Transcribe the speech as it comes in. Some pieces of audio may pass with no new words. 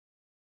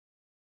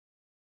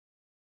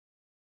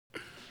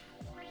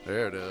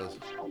There it is.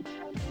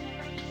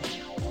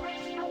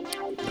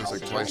 That's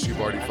like twice you've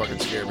already fucking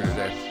scared me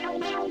today.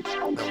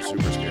 That was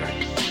super scary.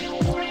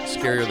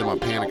 Scarier than my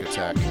panic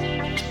attack.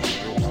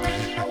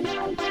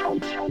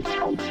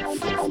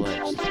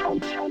 Full-fledged.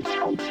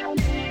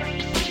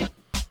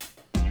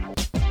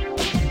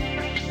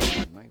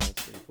 Mike,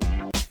 that's pretty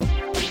cool.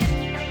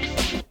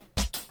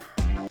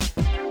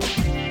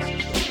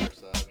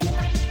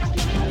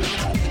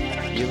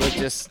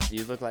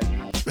 You look like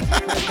me.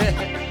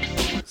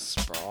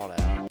 Sprawled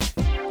out.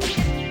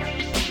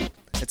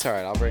 It's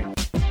alright, I'll bring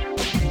it.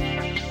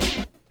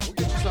 We'll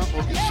get you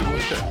something.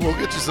 We'll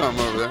get you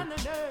something over there.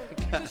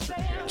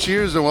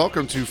 Cheers and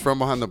welcome to From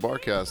Behind the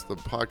Barcast, the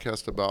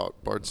podcast about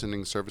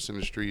bartending, service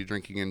industry,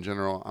 drinking in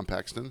general. I'm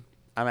Paxton.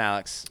 I'm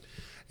Alex.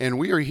 And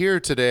we are here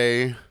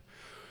today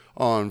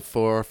on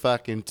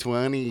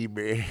 420.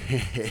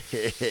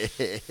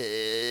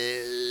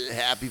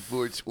 Happy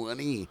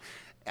 420,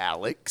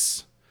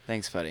 Alex.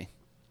 Thanks, buddy.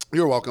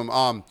 You're welcome.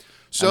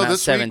 So I'm not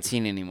this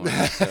 17 anymore,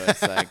 so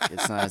it's like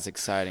it's not as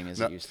exciting as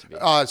it used to be.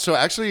 So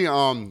actually,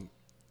 when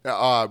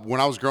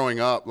I was growing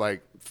up,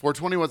 like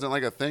 420 wasn't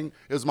like a thing.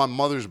 It was my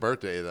mother's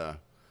birthday though.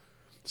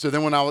 So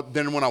then when I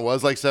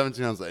was like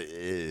 17, I was like,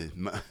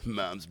 my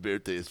mom's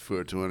birthday is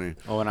 420.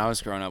 Well, when I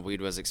was growing up, weed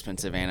was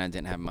expensive and I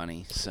didn't have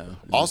money, so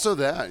Also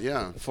that,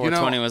 yeah.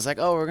 420 was like,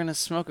 oh, we're gonna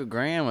smoke a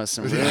gram with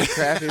some really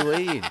crappy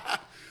weed.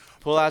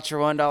 Pull out your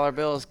 $1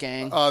 bills,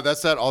 gang.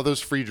 That's all those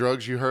free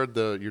drugs you heard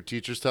your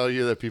teachers tell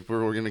you that people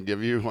were going to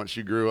give you once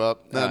you grew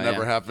up. That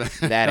never happened.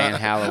 That and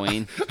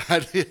Halloween. I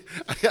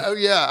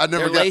never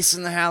They're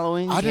lacing the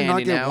Halloween candy. I did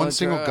not get one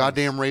single drugs.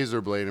 goddamn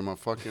razor blade in my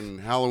fucking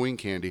Halloween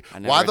candy. I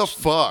never Why the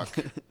fuck?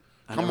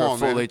 I Come never on,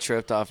 fully man.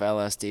 tripped off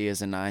LSD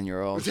as a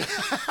 9-year-old.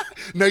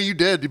 No, you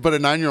did, but a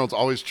 9-year-old's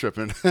always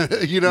tripping.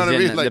 You know what I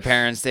mean? The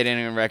parents, they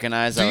didn't even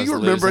recognize I was do you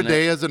remember a losing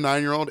day it. as a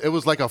 9-year-old? It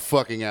was like a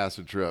fucking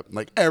acid trip.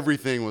 Like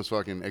everything was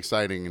fucking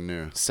exciting and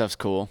new. Stuff's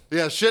cool.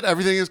 Yeah, shit,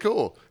 everything is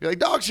cool. You're like,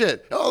 dog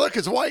shit. Oh, look,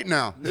 it's white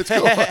now. It's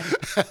cool.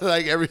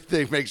 Like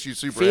everything makes you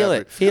super Feel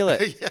happy. it. Feel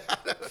it. Yeah.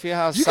 Feel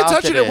how You can soft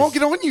touch it, is. it won't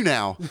get on you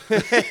now.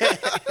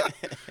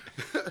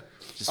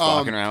 Just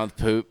walking around with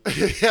poop.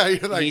 Yeah,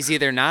 you're like, He's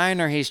either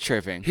 9 or he's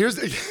tripping. here's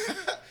the,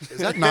 is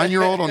that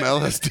 9-year-old on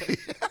LSD?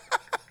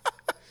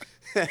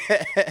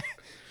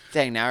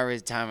 Dang, now every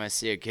time I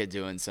see a kid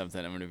doing something,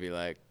 I'm going to be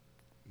like,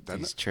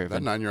 he's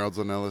tripping. That 9-year-old's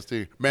on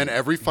LSD. Man,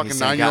 every fucking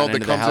still 9-year-old gotten that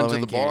into the comes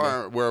into the Halloween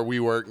bar where we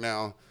work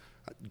now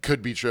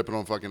could be tripping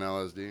on fucking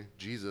LSD.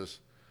 Jesus.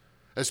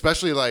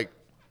 Especially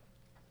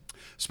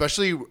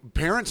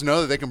parents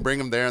know that they can bring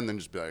them there and then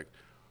just be like,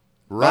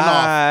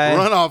 Bye.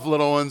 run off,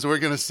 little ones. We're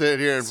going to sit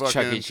here and It's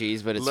fucking. Chuck E.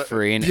 Cheese, but it's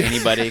free and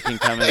anybody can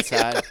come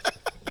inside.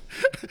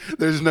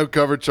 There's no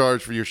cover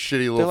charge for your shitty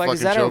They're little like, fucking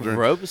is that children. a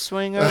rope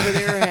swing over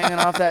there hanging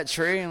off that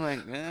tree? I'm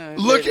like,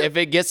 Look if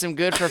it gets him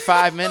good for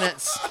 5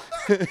 minutes.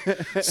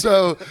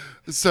 So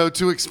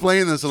to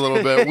explain this a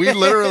little bit, we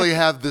literally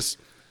have this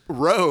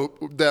rope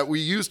that we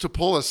use to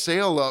pull a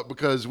sail up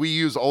because we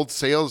use old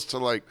sails to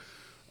like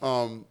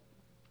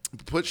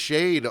put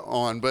shade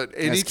on. But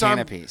That's anytime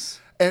canopies.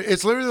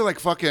 it's literally like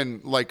fucking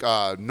like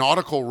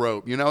nautical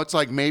rope, you know. It's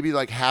like maybe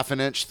like half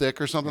an inch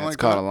thick or something That's like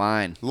called that. a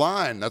line.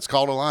 Line. That's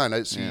called a line.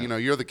 I see. Yeah. You know,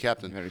 you're the You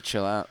captain. better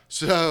chill out.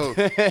 So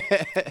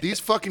these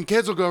fucking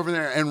kids will go over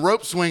there and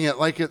rope swing it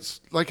like it's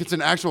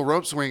an actual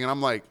rope swing, and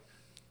I'm like,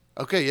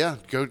 okay, yeah,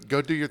 go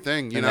do your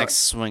thing. You The know, next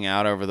swing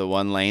out over the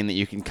one lane that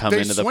you can come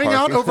they into the swing park.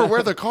 out over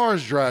where the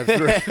cars drive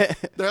through.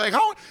 They're like,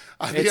 hold.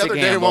 The It's a other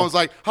day, gamble. one was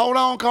like, hold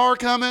on, car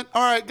coming.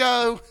 All right,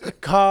 go.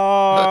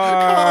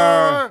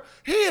 Car.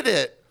 Hit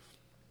it.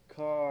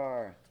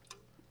 Car.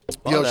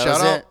 Yo, Well, that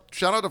was it.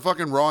 shout out to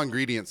fucking Raw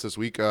Ingredients this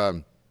week.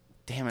 Damn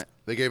it.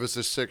 They gave us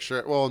this sick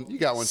shirt. Well, you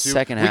got one too.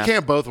 Second we half.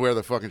 can't both wear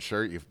the fucking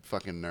shirt, you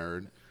fucking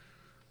nerd.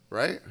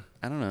 Right?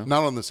 I don't know.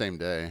 Not on the same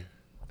day.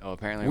 Oh,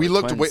 apparently We we're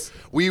looked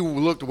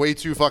twins. way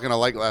too fucking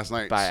alike last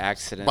night. By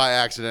accident. By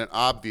accident,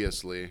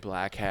 obviously.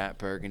 Black hat,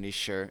 burgundy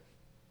shirt.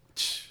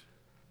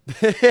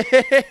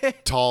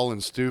 Tall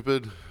and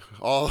stupid.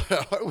 All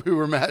we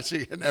were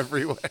matching in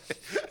every way.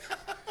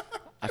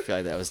 I feel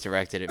like that was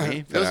directed at me.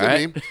 It But was all a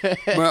right.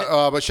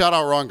 meme. But shout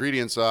out Raw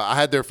Ingredients. I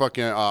had their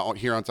fucking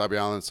here on Tybee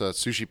Island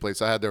sushi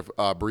plates. I had their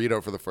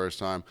burrito for the first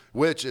time,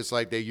 which it's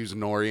like they use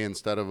nori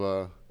instead of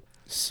a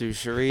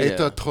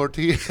Susharita.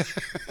 tortilla.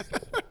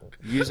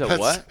 Use a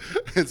what?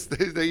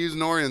 They use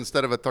nori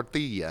instead of a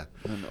tortilla.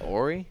 An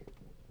ori?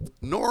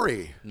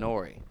 Nori.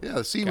 Nori. Yeah,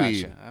 the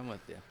seaweed. Gotcha. I'm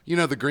with you. You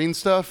know the green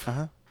stuff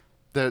Uh-huh.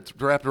 that's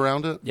wrapped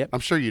around it? Yep. I'm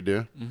sure you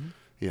do. Mm-hmm.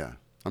 Yeah,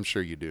 I'm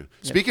sure you do.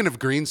 Speaking of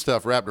green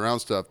stuff wrapped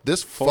around stuff,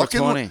 this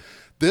 420.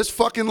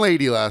 fucking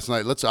lady last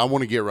night. I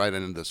want to get right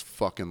into this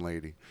fucking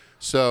lady.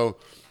 So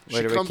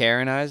Wait, are we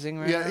Karenizing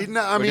right Yeah, now?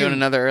 no, I We're mean, doing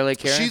another early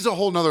Karen? She's a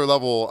whole nother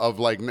level of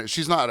like.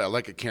 She's not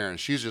like a Karen.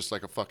 She's just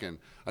like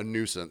a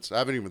nuisance. I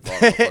haven't even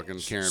thought of a fucking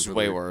Karen. It's for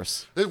way the-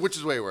 worse. Which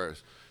is way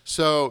worse.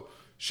 So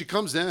she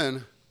comes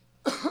in.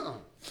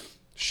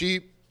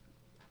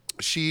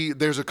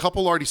 There's a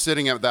couple already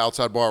sitting at the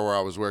outside bar where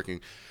I was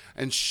working,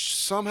 and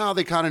somehow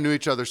they kind of knew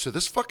each other. So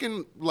this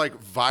fucking like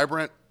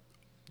vibrant,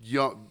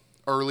 young,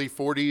 early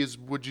 40s,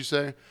 would you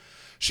say?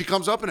 She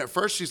comes up, and at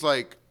first she's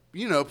like,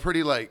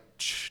 pretty like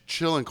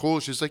chill and cool.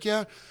 She's like,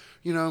 yeah,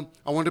 I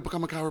wanted to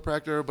become a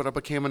chiropractor, but I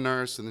became a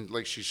nurse. And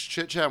like she's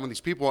chit-chatting with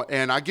these people.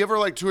 And I give her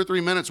like 2 or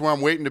 3 minutes where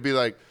I'm waiting to be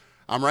like,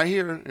 I'm right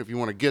here if you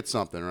want to get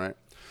something, right?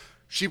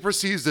 She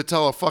proceeds to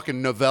tell a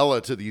fucking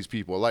novella to these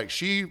people. Like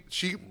she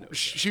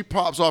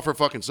pops off her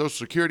fucking social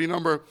security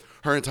number,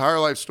 her entire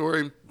life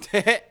story.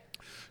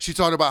 She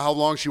talked about how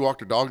long she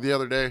walked her dog the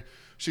other day.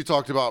 She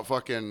talked about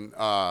fucking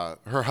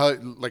her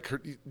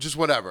just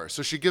whatever.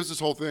 So she gives this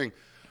whole thing.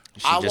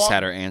 She just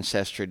had her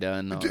ancestry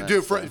done.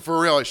 Dude, for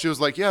real. She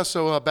was like, yeah,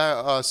 so back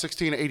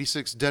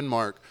 1686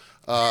 Denmark,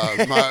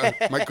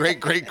 my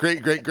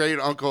great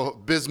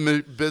uncle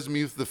Bismuth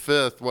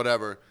V,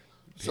 whatever.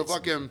 So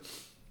fucking,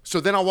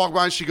 so then I walk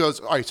by and she goes,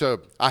 all right,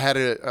 so I had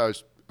a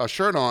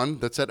shirt on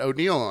that said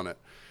O'Neill on it.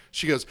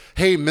 She goes,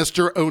 hey,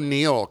 Mr.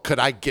 O'Neill, could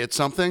I get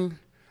something?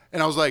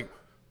 And I was like,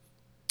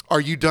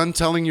 are you done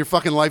telling your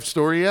fucking life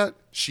story yet?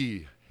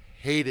 She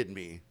hated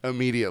me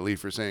immediately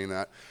for saying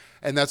that.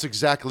 And that's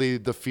exactly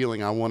the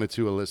feeling I wanted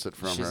to elicit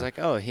from her. She's like,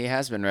 oh, he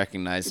has been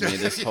recognizing me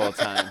this whole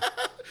time.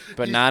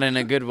 But not in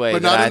a good way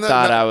that I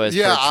thought I was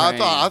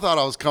portraying. I thought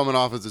I was coming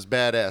off as this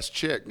badass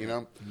chick,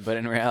 But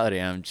in reality,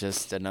 I'm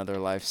just another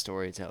life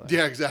storyteller.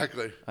 Yeah,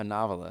 exactly. A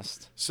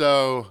novelist.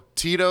 So,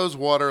 Tito's,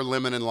 water,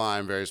 lemon, and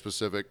lime, very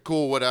specific.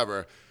 Cool,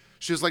 whatever.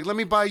 She was like, let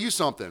me buy you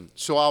something.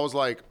 So I was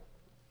like,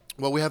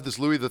 well, we have this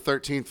Louis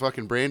XIII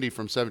fucking brandy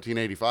from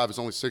 1785. It's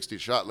only 60 a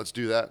shot. Let's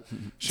do that.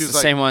 She was the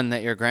same one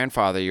that your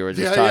grandfather you were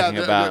just talking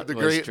about.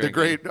 The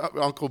great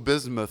Uncle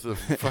Bismuth of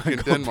fucking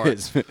Denmark.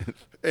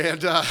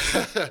 And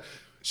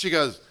she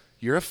goes,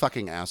 you're a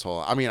fucking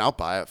asshole. I mean, I'll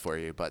buy it for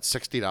you, but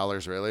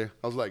 $60 really?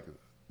 I was like,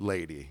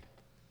 lady,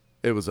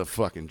 it was a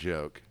fucking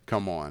joke.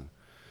 Come on.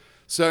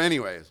 So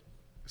anyways,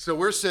 so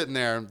we're sitting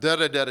there,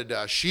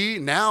 da-da-da-da-da.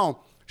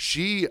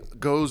 She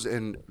goes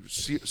and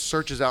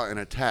searches out in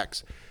a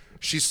text.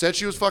 She said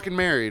she was fucking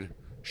married.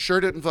 Sure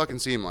didn't fucking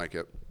seem like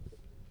it.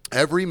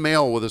 Every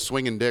male with a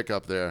swinging dick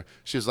up there,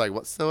 she's like,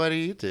 what are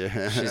you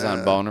doing? She's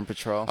on Boner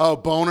Patrol. Oh,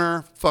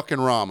 Boner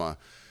fucking Rama.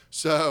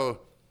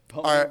 So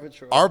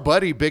our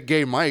buddy, Big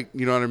Gay Mike,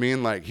 you know what I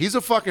mean? Like, he's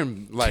a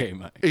fucking,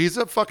 he's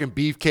a fucking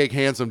beefcake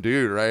handsome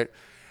dude, right?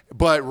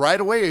 But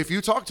right away, if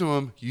you talk to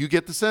him, you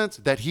get the sense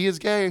that he is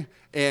gay.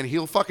 And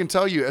he'll fucking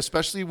tell you,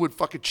 especially with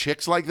fucking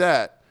chicks like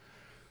that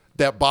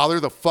bother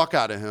the fuck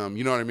out of him.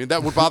 You know what I mean?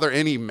 That would bother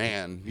any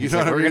man. You know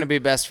what I mean? We're going to be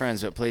best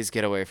friends, but please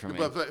get away from me.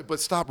 But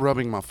stop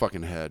rubbing my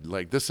fucking head.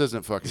 Like, this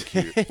isn't fucking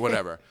cute.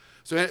 Whatever.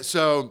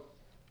 So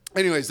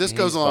anyways, this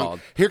goes on. Bald.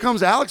 Here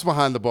comes Alex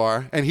behind the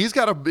bar, and he's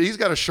got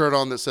a shirt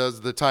on that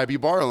says the Tybee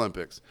Bar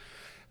Olympics.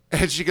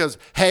 And she goes,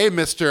 hey,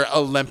 Mr.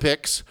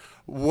 Olympics,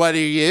 what are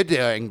you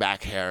doing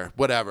back here?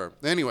 Whatever.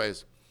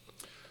 Anyways.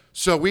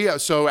 So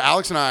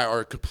Alex and I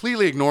are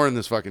completely ignoring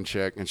this fucking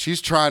chick, and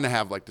she's trying to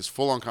have like this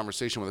full-on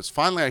conversation with us.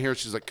 Finally, I hear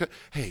she's like,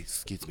 hey,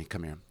 excuse me,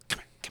 come here.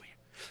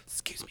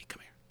 Excuse me,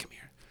 come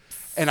here.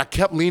 And I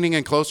kept leaning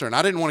in closer, and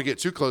I didn't want to get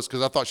too close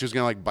because I thought she was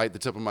going to like bite the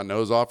tip of my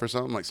nose off or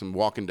something, like some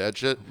Walking Dead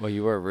shit. Well,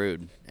 you were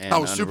rude. And I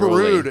was super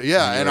rude,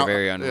 yeah. And you were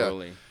very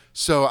unruly. Yeah.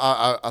 So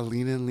I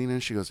lean in.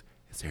 She goes,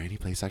 is there any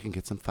place I can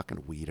get some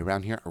fucking weed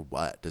around here or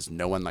what? Does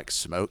no one like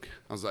smoke?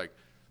 I was like,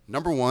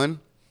 number one,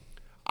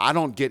 I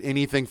don't get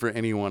anything for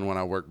anyone when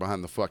I work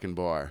behind the fucking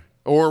bar.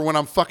 Or when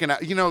I'm fucking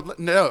out.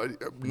 No.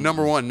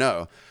 Number one,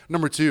 no.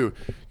 Number two,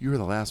 you are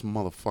the last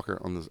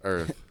motherfucker on this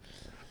earth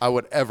I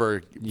would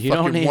ever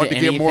fucking want to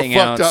get more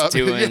fucked up.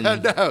 Doing, yeah,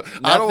 no.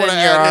 I don't want to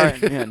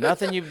add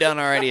nothing you've done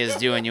already is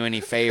doing you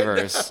any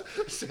favors.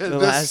 The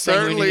last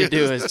thing we need to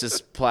do is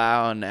just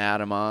plow and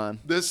add them on.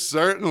 This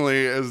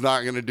certainly is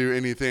not going to do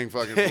anything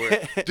fucking for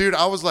it. Dude,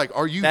 I was like,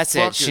 are you That's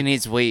it. She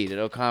needs weed.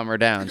 It'll calm her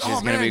down. She's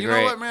going to be great. You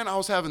know what, man? I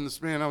was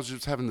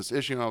just having this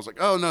issue, and I was like,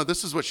 oh, no,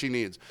 this is what she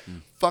needs.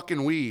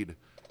 Fucking weed.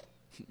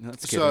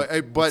 Let's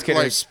get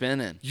her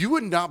spinning. You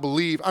would not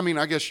believe. I mean,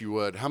 I guess you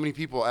would. How many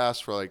people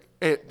ask for like?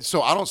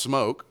 So I don't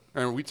smoke,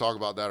 and we talk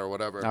about that or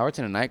whatever. I worked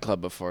in a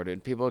nightclub before,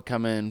 dude. People would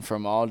come in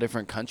from all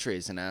different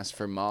countries and ask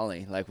for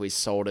Molly, like we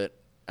sold it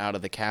out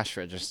of the cash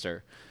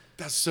register.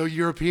 That's so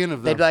European of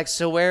them. They'd be like,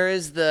 "So where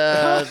is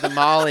the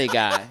Molly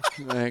guy?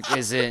 Like,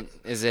 is it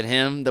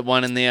him, the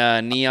one in the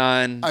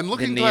neon? I'm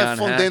looking to have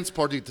fun dance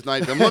party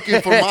tonight. I'm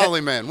looking for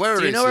Molly man. Where is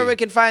he? Do you know where we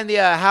can find the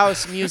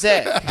house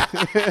music?"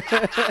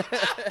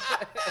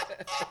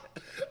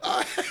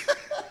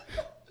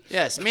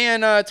 Yes, me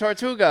and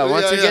Tortuga.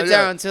 Once we get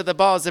down to the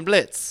balls and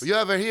blitz. You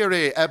ever hear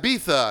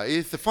Ibiza?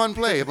 It's a fun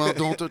place. Where's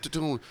Dude,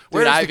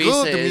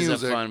 Ibiza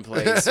is a fun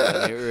place.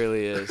 It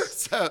really is.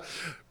 So,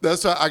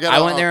 that's what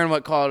I went there in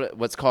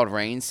what's called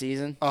rain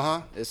season.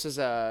 This is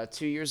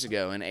 2 years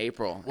ago in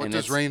April. What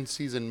does rain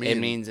season mean? It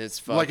means it's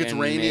fucking, like it's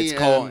rainy. It's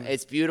cold.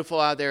 It's beautiful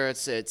out there.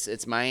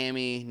 It's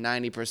Miami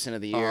 90%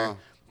 of the year.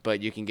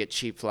 But you can get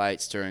cheap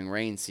flights during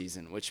rain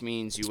season, which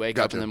means you wake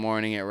up in the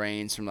morning, it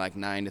rains from like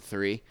 9 to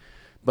 3.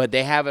 But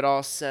they have it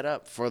all set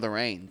up for the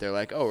rain. They're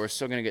like, oh, we're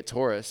still going to get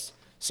tourists.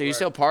 So you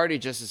still party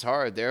just as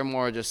hard. They're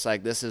more just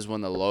like, this is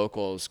when the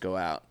locals go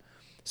out.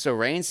 So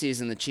rain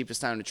season, the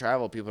cheapest time to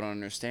travel, people don't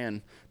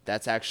understand.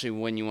 That's actually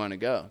when you want to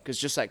go. Because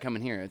just like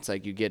coming here, it's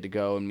like you get to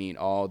go and meet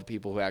all the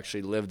people who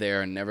actually live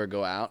there and never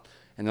go out.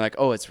 And they're like,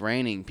 oh, it's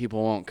raining.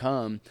 People won't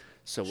come.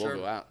 So we'll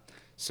go out.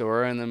 So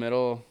we're in the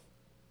middle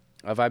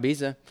of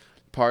Ibiza,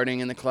 partying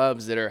in the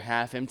clubs that are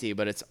half empty,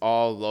 but it's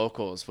all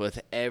locals with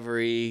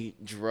every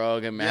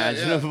drug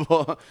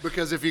imaginable. Yeah.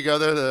 Because if you go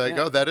there, they're like,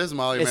 oh, that is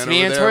Molly It's Man me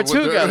over and there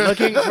Tortuga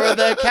looking for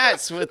the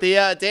cats with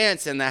the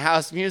dance and the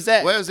house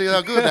music. Where's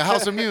the good? The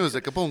house of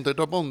music.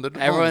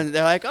 Everyone,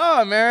 they're like,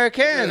 oh,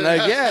 American.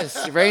 Like,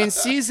 yes, rain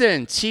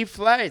season, cheap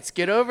flights.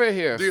 Get over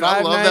here. Dude,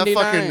 I love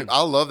 $5.99.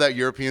 I love that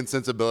European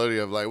sensibility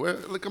of like,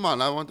 come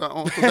on, I want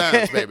to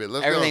dance, baby.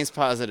 Let's Everything's go.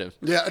 positive.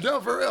 Yeah, no,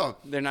 for real.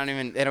 They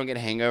don't get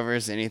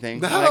hangovers,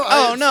 anything. No, They're like,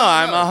 oh, no,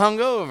 I'm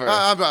hungover.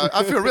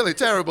 I feel really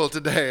terrible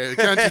today.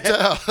 Can't you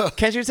tell?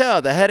 Can't you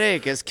tell? The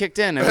headache is kicked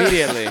in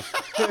immediately.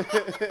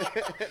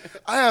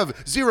 I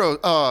have zero,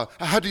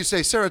 how do you say,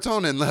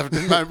 serotonin left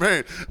in my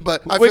brain.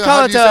 But We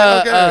call it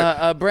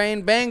a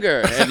brain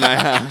banger in my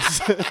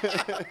house.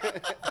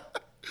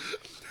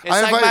 It's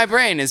like my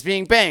brain is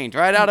being banged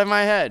right out of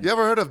my head. You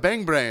ever heard of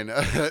Bang Brain?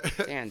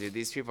 Damn, dude,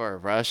 these people are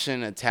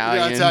Russian,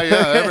 Italian.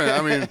 Yeah,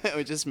 I mean,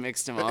 we just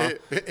mixed them all.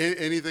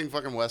 anything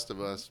fucking west of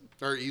us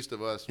or east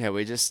of us. Yeah,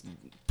 we just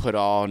put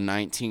all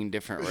 19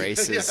 different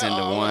races into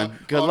one.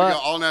 Good all,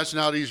 luck. All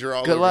nationalities. You're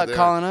all Good over luck there.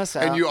 calling us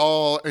out. And you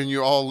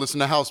all listen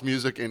to house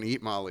music and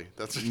eat Molly.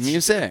 That's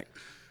music.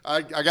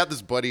 I got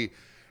this buddy,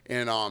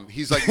 and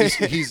he lives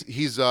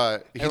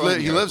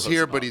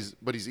here, but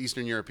he's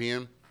Eastern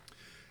European,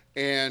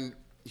 and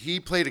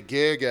he played a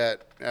gig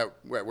at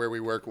where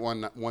we work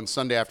one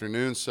Sunday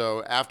afternoon.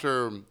 So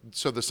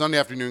the Sunday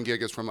afternoon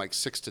gig is from like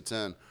 6 to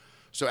 10.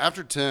 So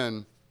after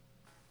 10,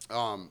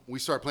 we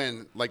start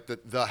playing like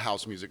the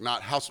house music,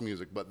 not house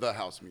music, but the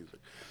house music.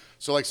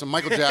 So like some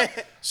Michael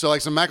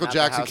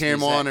Jackson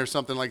came on or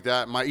something like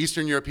that. My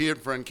Eastern European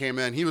friend came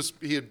in. He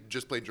had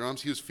just played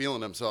drums. He was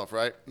feeling himself,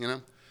 right? You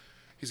know.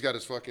 He's got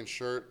his fucking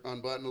shirt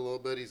unbuttoned a little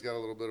bit. He's got a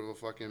little bit of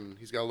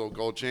he's got a little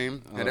gold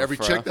chain. And every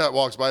chick that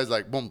walks by is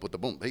like, boom, put the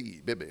boom,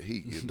 hey, baby,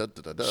 hey, da,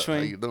 da, da, da, how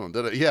you doing?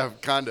 Da, da. Yeah,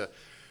 kind of.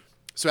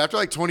 So after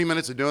like 20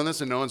 minutes of doing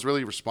this and no one's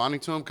really responding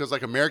to him, because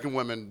like American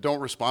women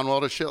don't respond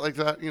well to shit like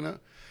that, you know?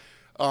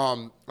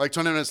 Like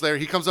 20 minutes later,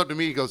 he comes up to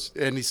me, he goes,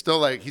 and he's still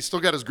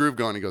got his groove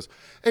going. He goes,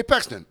 hey,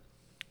 Paxton,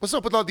 what's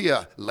up with all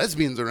the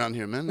lesbians around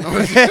here, man? I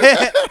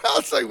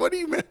was like, what do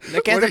you mean?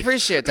 They can't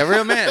appreciate the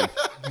real man.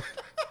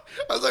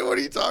 I was like, what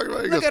are you talking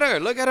about? Look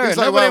at her.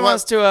 Nobody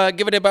wants to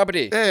give it a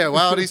bubbity. Yeah,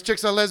 wow, these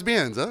chicks are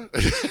lesbians, huh?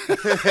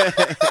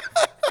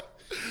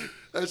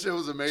 That shit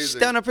was amazing. She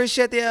don't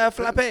appreciate the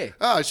flappe.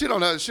 She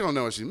don't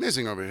know what she's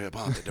missing over here.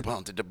 And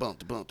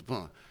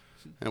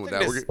with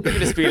that, look at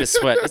the speed of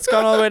sweat. It's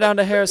gone all the way down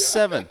to hair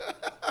 7.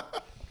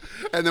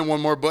 And then one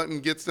more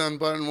button gets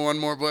unbuttoned, one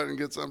more button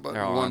gets unbuttoned.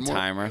 They're all on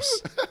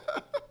timers.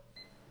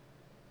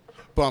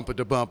 Bump.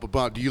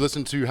 Do you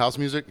listen to house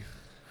music?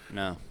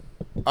 No.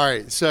 All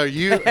right, so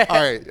okay.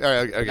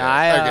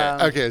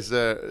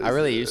 So I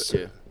really used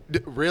to.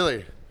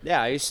 Really?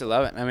 Yeah, I used to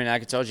love it. I mean,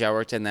 like I told you, I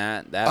worked in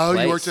that Oh,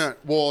 place. You worked in it.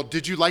 Well,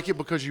 did you like it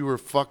because you were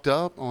fucked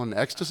up on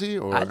ecstasy?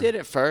 Or I did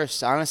it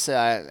first. Honestly,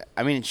 I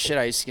mean, shit,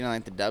 I used to get on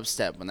like the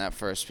dubstep when that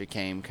first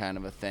became kind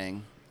of a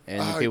thing.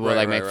 And people would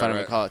like make fun of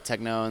me, call it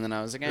techno, and then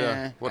I was like,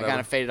 I kind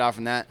of faded off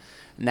from that.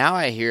 Now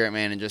I hear it,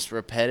 man, and just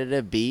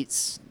repetitive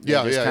beats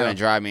just kind of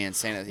drive me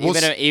insane.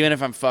 Even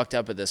if I'm fucked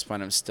up at this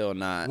point, I'm still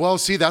not. Well,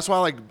 see, that's why I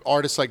like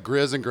artists like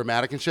Grizz and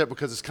Grammatic and shit,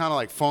 because it's kind of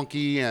like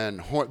funky and,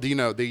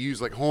 they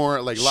use like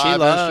horn, like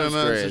live instruments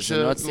Grizz. and shit.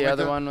 And what's the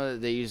other that one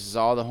that uses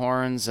all the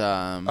horns?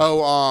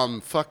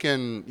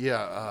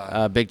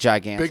 Big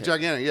Gigantic. Big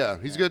Gigantic, yeah.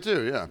 He's good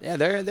too, yeah. Yeah,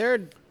 they're...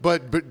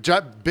 But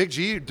Big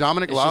G,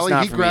 Dominic Lally,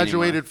 he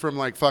graduated from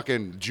like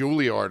fucking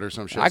Juilliard or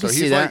some shit. I can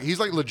see that. He's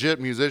like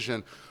legit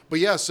musician. But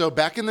yeah, so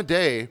back in the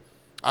day,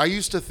 I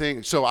used to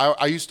think. So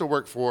I used to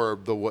work for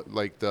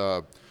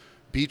the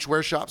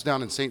beachwear shops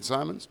down in St.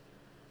 Simon's,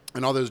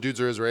 and all those dudes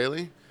are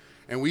Israeli,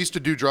 and we used to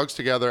do drugs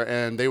together,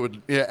 and they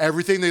would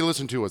everything they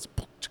listened to was,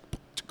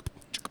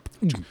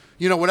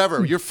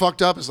 whatever. You're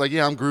fucked up. It's like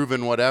I'm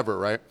grooving whatever,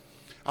 right?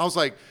 I was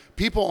like,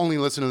 people only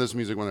listen to this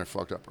music when they're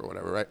fucked up or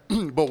whatever, right?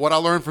 But what I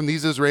learned from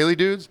these Israeli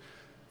dudes.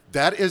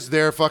 That is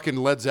their fucking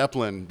Led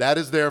Zeppelin. That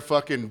is their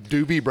fucking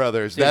Doobie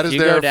Brothers. That is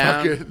their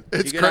fucking...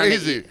 It's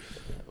crazy.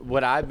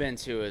 What I've been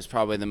to is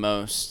probably the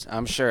most...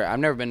 I'm sure... I've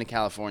never been to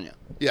California.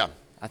 Yeah.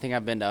 I think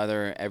I've been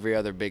to every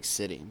other big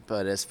city.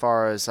 But as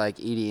far as like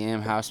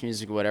EDM, house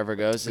music, whatever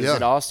goes,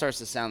 it all starts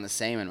to sound the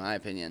same in my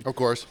opinion. Of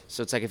course.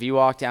 So it's like if you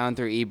walk down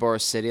through Ybor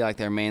City, like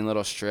their main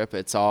little strip,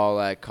 it's all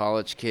like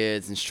college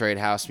kids and straight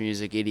house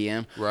music,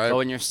 EDM. Right. But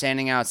when you're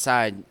standing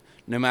outside,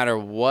 no matter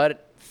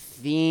what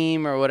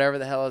theme or whatever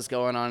the hell is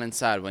going on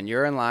inside, when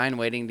you're in line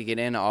waiting to get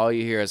in, all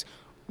you hear is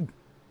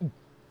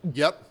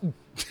yep.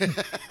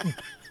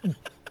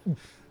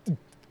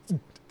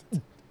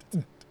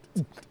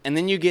 And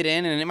then you get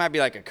in and it might be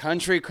like a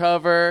country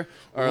cover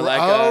or like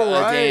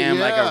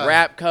a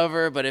rap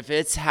cover, but if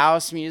it's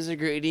house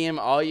music or EDM,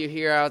 all you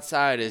hear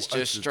outside is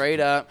just straight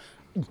up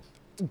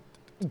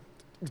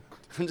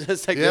I'm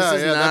just like, Yeah,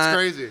 this is not. that's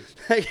crazy.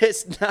 Like,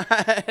 it's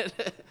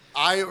not.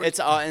 It's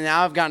all, and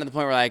now I've gotten to the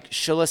point where like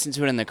she'll listen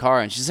to it in the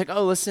car, and she's like,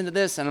 "Oh, listen to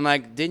this," and I'm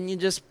like, "Didn't you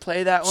just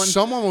play that one?"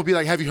 Someone will be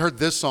like, "Have you heard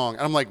this song?"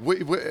 And I'm like,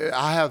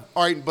 "I have."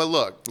 All right, but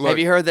look. Have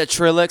you heard the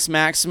Trilix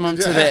Maximum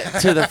to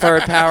the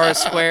third power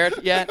squared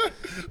yet?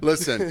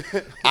 Listen,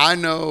 I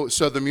know.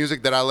 So the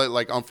music that I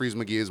like Umphrey's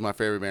McGee is my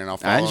favorite band. I'll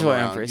follow I enjoy him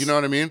around. Umphrey's. You know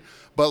what I mean?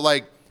 But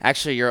like.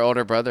 Actually, your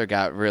older brother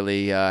got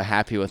really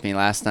happy with me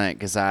last night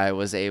because I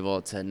was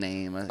able to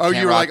name. Oh,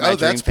 you were like, "Oh,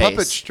 that's Dream Puppet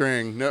Face.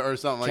 String," or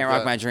something like that. Can't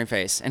Rock My Dream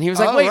Face, and he was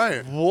like, Oh, "Wait,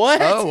 right. what?"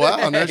 Oh,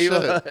 wow, no He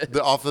was. shit.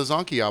 Off the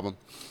Zonky album.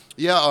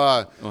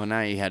 Yeah. Well,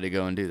 now you had to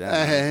go and do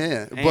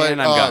that. But I'm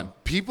done.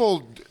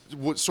 people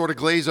would sort of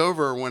glaze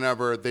over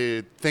whenever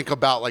they think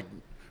about like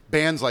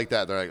bands like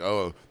that. They're like,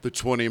 "Oh, the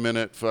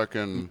 20-minute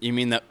fucking." You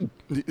mean the?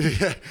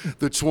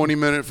 The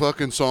 20-minute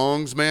fucking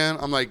songs, man.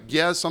 I'm like,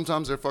 yeah,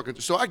 sometimes they're fucking.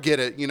 So I get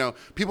it. You know,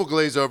 people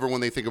glaze over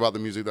when they think about the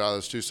music that I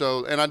listen to.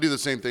 So, and I do the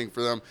same thing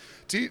for them.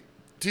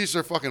 Teach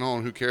their fucking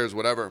own. Who cares?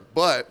 Whatever.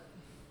 But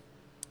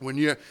when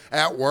you're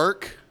at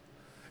work,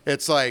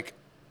 it's like,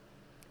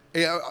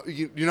 yeah,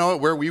 you know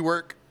where we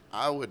work.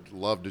 I would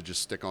love to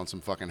just stick on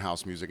some fucking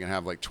house music and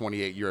have like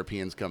 28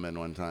 Europeans come in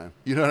one time.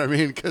 You know what I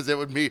mean? Because it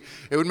would make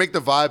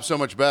the vibe so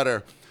much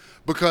better.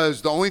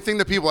 Because the only thing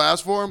that people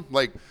ask for,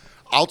 like,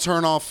 I'll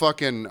turn off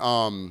fucking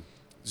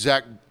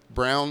Zach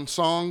Brown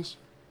songs,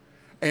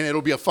 and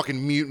it'll be a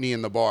fucking mutiny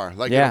in the bar.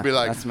 Like, Yeah, it'll be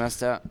like, that's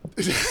messed up.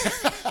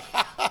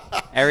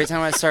 Every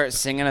time I start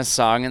singing a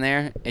song in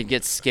there, it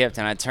gets skipped,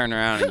 and I turn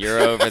around, and you're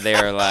over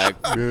there like,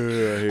 I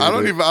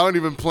don't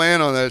even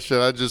plan on that shit.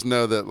 I just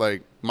know that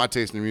like my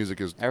taste in music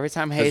is every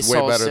time Hey is way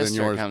Soul better than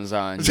Sister yours. comes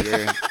on,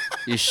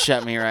 you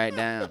shut me right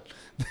down.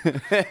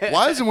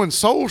 Why isn't when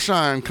Soul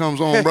Shine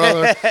comes on,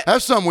 brother?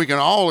 That's something we can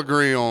all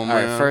agree on, All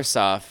man. right, first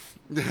off,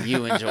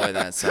 you enjoy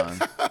that song.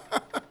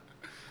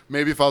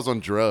 Maybe if I was on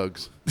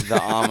drugs.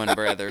 The Allman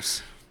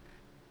Brothers.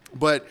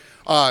 But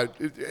Yeah,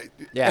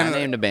 I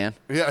named a band.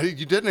 Yeah,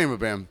 you did name a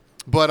band.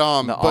 But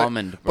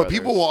Almond but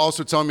people Brothers. will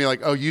also tell me like,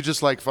 "Oh, you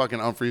just like fucking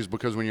Umphrey's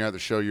because when you're at the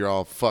show, you're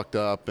all fucked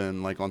up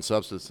and like on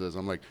substances."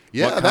 I'm like,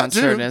 "Yeah, What that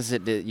concert too." is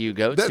it that you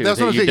go to That's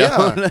that what I'm you saying.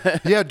 don't? Yeah,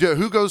 yeah. Dude,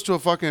 who goes to a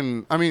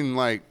fucking? I mean,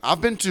 like I've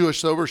been to a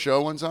sober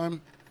show one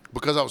time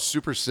because I was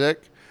super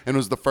sick and it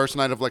was the first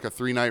night of like a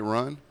 3-night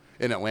run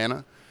in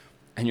Atlanta.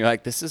 And you're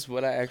like, this is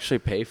what I actually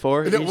pay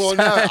for? Well,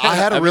 no, I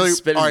had a I've been really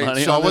spending all right.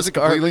 money So I on wasn't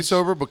this completely garbage.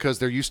 sober because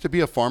there used to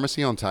be a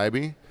pharmacy on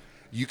Tybee.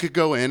 You could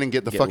go in and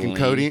get the fucking lean.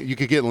 codeine. You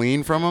could get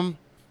lean from them.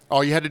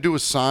 All you had to do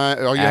was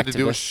sign. All you had to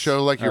do was Activists,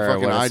 show like your or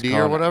fucking what it's ID or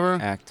called, whatever.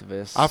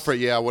 Activists.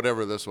 Yeah,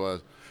 whatever this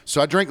was. So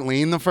I drank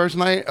lean the first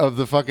night of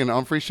the fucking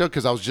Umphrey show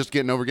because I was just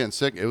getting over getting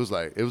sick. It was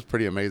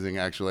pretty amazing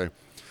actually.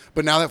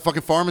 But now that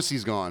fucking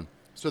pharmacy's gone.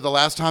 So the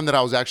last time that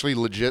I was actually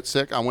legit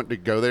sick, I went to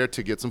go there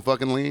to get some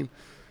fucking lean.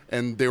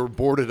 And they were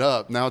boarded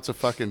up. Now it's a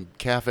fucking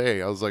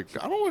cafe. I was like,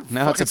 I don't want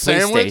Now it's fucking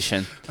a police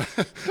sandwich.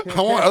 station.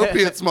 I want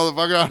opiates,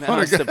 motherfucker. I Now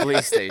want it's to the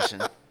police station.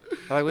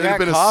 Like, we It'd got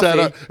been coffee. a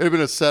setup. It'd been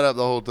a setup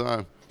the whole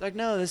time. Like,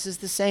 no, this is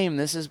the same.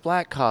 This is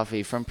black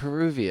coffee from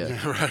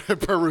Peruvia. Right,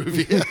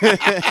 Peruvian.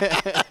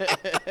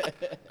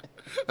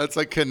 That's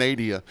like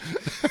Canada.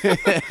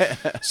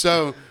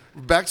 So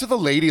back to the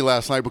lady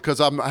last night because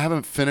I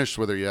haven't finished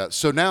with her yet.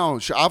 So now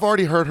I've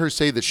already heard her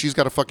say that she's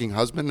got a fucking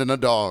husband and a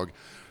dog.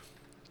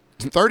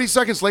 30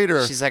 seconds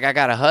later, She's like, I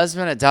got a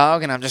husband, a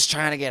dog, and I'm just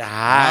trying to get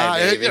high,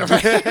 baby.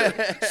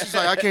 she's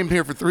like, I came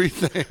here for 3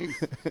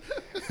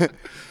 things.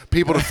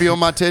 People to feel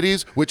my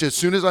titties, which as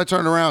soon as I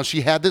turned around,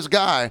 she had this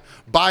guy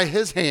by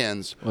his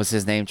hands. Was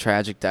his name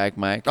Tragic Dyke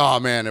Mike? Oh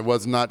man, it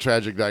was not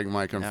Tragic Dyke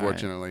Mike,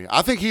 unfortunately.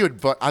 I think he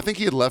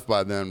had left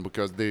by then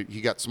because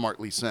he got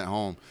smartly sent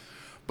home.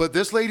 But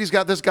this lady's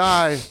got this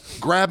guy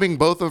grabbing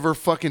both of her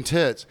fucking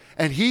tits,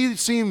 and he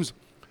seems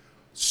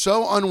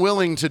so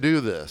unwilling to do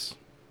this.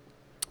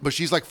 But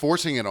she's like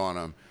forcing it on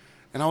him.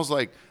 And I was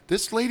like,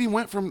 this lady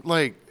went from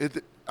like,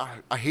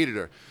 I hated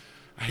her.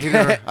 I hated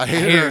her. I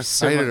hated her.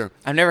 So I hated much. her.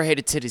 I've never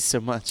hated titties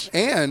so much.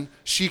 And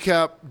she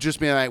kept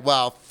just being like,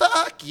 well,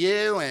 fuck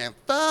you and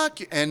fuck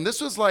you. And this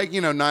was like,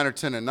 9 or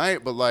 10 at night.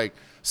 But like,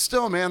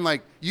 still, man,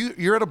 like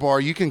you're at a bar,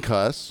 you can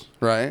cuss,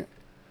 right?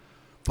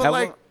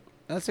 But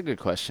That's a good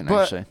question,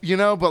 but actually.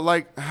 but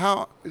like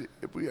how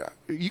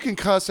you can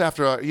cuss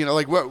after,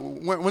 like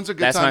when's a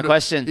good That's time? my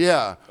question.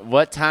 Yeah.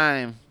 What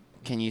time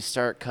can you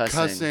start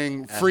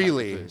cussing at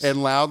freely Huckleberry's?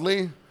 and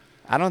loudly.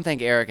 I don't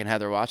think Eric and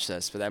Heather watch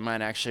this, but that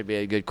might actually be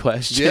a good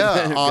question.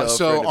 Yeah. to go for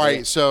So debate. all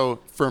right. So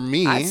for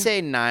me, I'd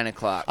say 9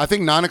 o'clock. I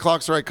think 9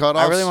 o'clock's the right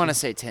cutoff. I really want to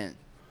say 10.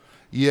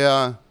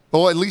 Yeah.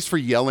 Well, at least for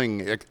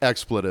yelling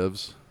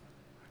expletives.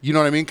 You know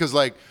what I mean? Because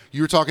like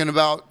you were talking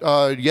about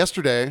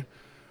yesterday,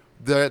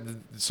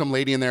 some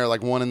lady in there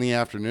like 1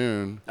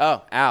 PM.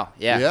 Oh, Al.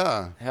 Yeah.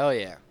 Yeah. Hell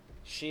yeah.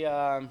 She,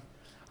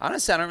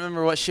 honestly, I don't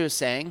remember what she was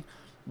saying,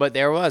 but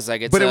there was.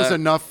 Like, it's But it was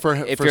enough for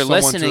if for you're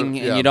someone listening to,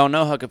 and you don't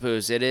know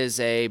Huckapoos, it is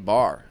a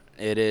bar.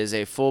 It is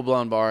a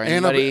full-blown bar. And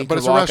Anybody but could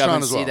it's a walk up restaurant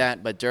and as see well.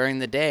 that. But during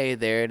the day,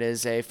 there it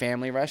is a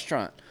family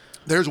restaurant.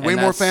 There's way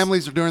more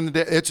families during the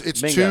day. It's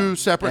bingo. two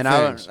separate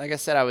things. Like I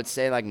said, I would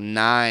say like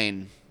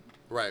 9.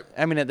 Right.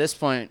 I mean, at this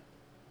point,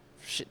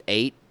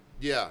 8.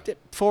 Yeah.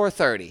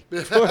 4:30.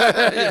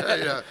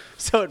 yeah.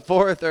 So at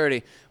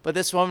 4:30. But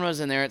this woman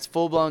was in there. It's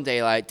full-blown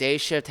daylight. Day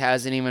shift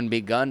hasn't even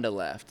begun to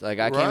left. Like,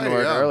 I came to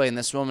work early, and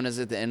this woman is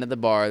at the end of the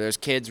bar. There's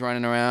kids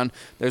running around.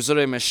 There's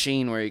literally a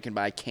machine where you can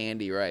buy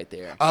candy right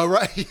there. Oh,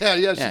 right.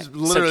 Yeah. She's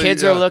literally. So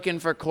kids are looking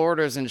for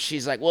quarters, and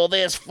she's like, well,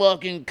 this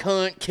fucking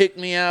cunt kicked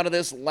me out of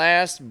this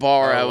last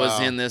bar I was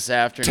in this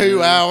afternoon.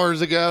 2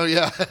 hours ago,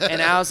 yeah. And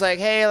I was like,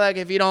 hey, like,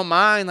 if you don't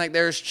mind, like,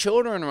 there's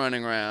children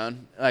running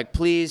around. Like,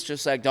 please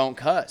just, like, don't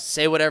cuss.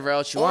 Say whatever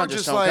else you want.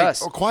 Just don't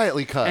cuss. Or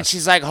quietly cuss. And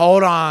she's like,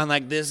 hold on.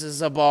 Like, this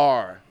is a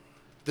bar.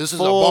 This is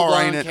a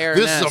bar, ain't it? Karen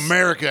This is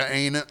America,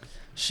 ain't it?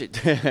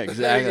 Shit.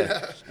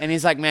 Exactly. And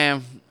he's like,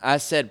 ma'am, I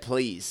said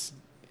please,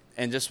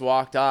 and just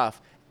walked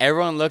off.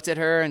 Everyone looked at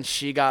her, and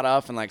she got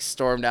up and, like,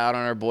 stormed out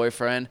on her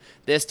boyfriend.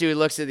 This dude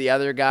looks at the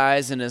other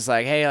guys and is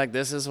like, hey, like,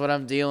 this is what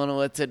I'm dealing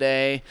with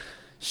today.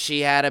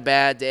 She had a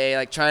bad day,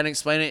 like, trying to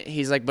explain it.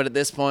 He's like, but at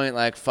this point,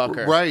 like, fuck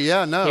her. Right,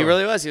 yeah, no. He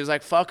really was. He was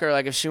like, fuck her.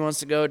 Like, if she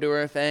wants to go do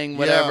her thing,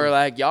 whatever.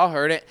 Like, y'all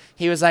heard it.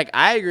 He was like,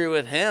 I agree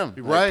with him.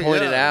 Like, right,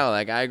 pointed out.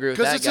 Like, I agree with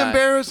that guy. Because it's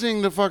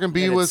embarrassing to fucking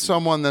be with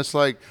someone that's,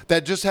 like,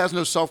 that just has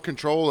no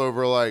self-control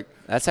over, like.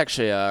 That's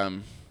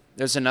actually,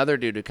 there's another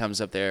dude who comes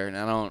up there, and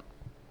I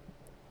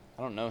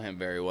don't know him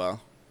very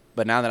well.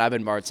 But now that I've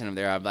been bartending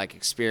there, I've, like,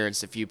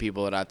 experienced a few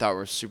people that I thought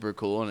were super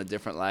cool in a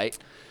different light.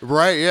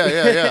 Right,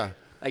 yeah.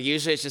 Like,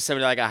 usually it's just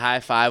somebody like a high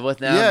five with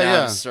them.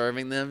 Now I'm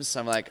serving them. So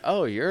I'm like,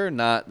 oh, you're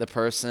not the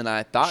person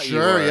I thought you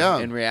were. Yeah.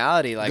 In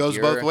reality, like, goes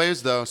both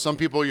ways, though. Some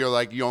people, you're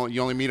like, you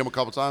only meet them a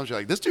couple times. You're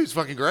like, this dude's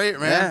fucking great,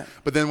 man. Yeah.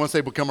 But then once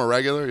they become a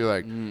regular, you're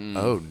like, oh,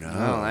 no.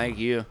 I don't like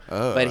you.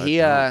 Oh, but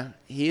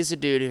he's a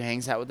dude who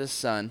hangs out with his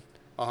son,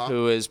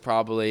 who is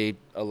probably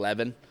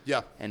 11.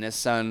 Yeah. And his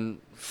son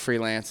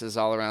freelances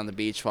all around the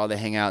beach while they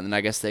hang out. And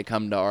I guess they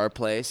come to our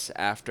place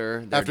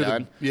after they're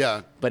done.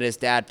 Yeah. But his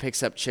dad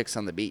picks up chicks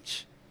on the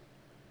beach.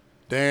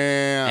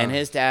 Damn. And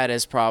his dad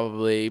is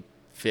probably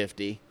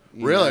 50.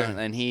 Really? Know?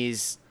 And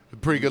he's a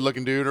pretty good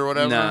looking dude or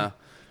whatever?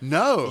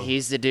 No.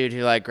 He's the dude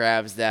who, like,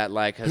 grabs that,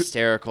 like,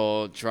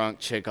 hysterical drunk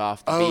chick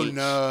off the beach. Oh,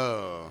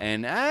 no.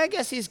 And I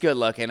guess he's good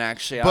looking,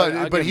 actually.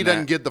 But he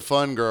doesn't get the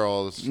fun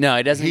girls. No,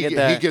 he doesn't get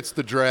the... He gets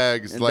the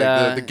drags,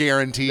 like the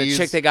guarantees.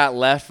 The chick that got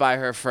left by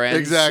her friends.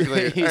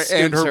 Exactly.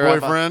 And her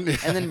boyfriend.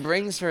 And then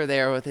brings her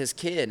there with his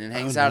kid and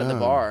hangs out at the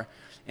bar.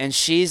 And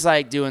she's,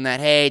 like, doing that,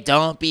 hey,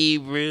 don't be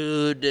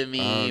rude to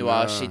me,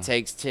 while she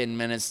takes 10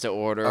 minutes to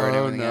order and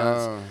everything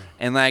else.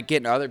 And, like,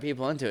 getting other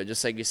people into it,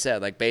 just like you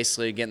said. Like,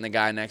 basically getting the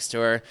guy next to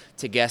her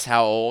to guess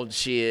how old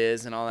she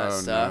is and all that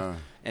stuff. No.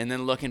 And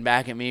then looking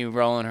back at me,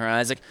 rolling her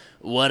eyes, like,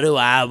 what do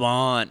I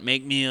want?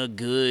 Make me a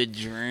good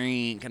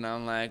drink. And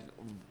I'm like...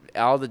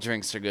 All the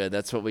drinks are good.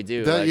 That's what we do.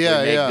 We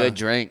make good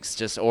drinks.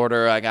 Just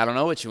order, like, I don't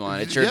know what you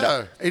want. It's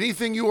your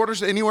anything you order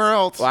anywhere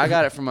else. Well, I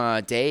got it from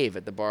Dave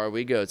at the bar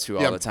we go to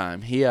all the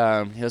time.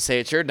 He'll say,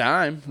 it's your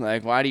dime.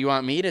 Like, why do you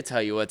want me to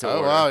tell you what to order?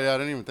 Oh, wow. Yeah, I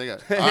didn't even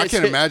think I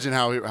can't imagine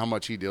how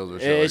much he deals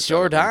with shit. It's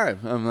your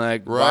dime. I'm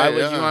like, why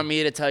would you want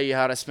me to tell you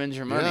how to spend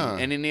your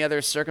money? In any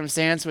other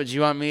circumstance, would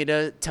you want me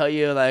to tell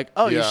you, like,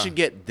 oh, you should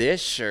get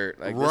this shirt?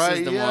 Like, this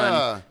is the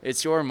one.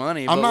 It's your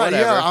money, but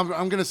whatever.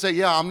 I'm going to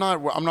say, I'm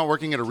not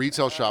working at a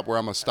retail shop where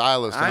I'm a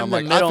stylist. And I'm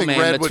the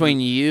middleman between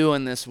you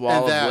and this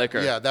wall of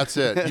liquor. Yeah, that's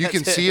it. You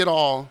can see it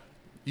all.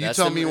 You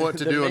tell me what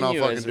to do, and I'll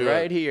fucking do it.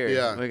 Right here.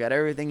 Yeah, we got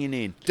everything you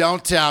need.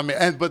 Don't tell me.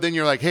 But then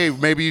you're like, hey,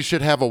 maybe you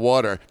should have a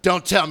water.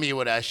 Don't tell me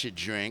what I should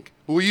drink.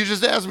 Well, you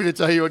just asked me to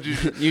tell you what you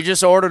should. You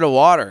just ordered a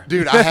water,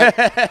 dude.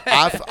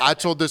 I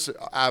told this.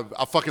 I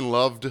fucking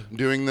loved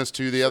doing this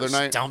too the other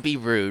night. Don't be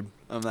rude.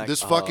 I'm like,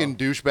 this fucking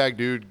douchebag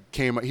dude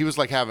came. He was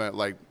like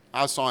having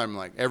I saw him,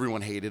 like,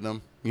 everyone hated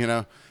him,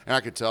 and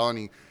I could tell,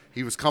 and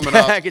he was coming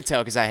up. I could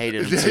tell because I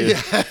hated him too.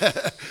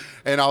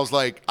 And I was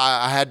like,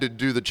 I had to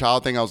do the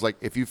child thing. I was like,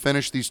 if you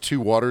finish these 2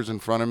 waters in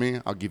front of me,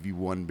 I'll give you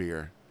 1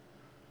 beer.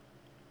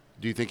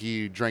 Do you think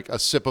he drank a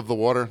sip of the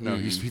water? No,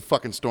 he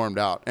fucking stormed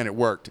out, and it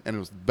worked, and it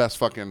was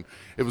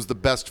the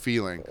best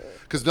feeling.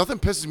 Because nothing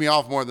pisses me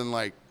off more than,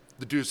 like,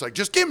 the dude's like,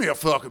 just give me a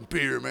fucking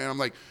beer, man. I'm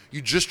like,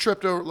 you just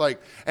tripped over,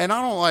 like, and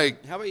I don't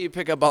like. How about you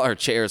pick up all our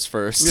chairs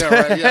first? Yeah,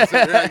 right.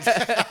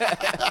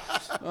 Yeah.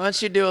 Why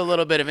don't you do a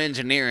little bit of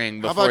engineering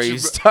before you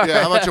start?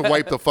 Yeah, how about you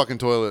wipe the fucking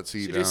toilet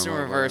seat down? Do some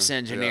reverse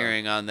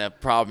engineering on the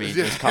problem you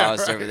just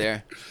caused over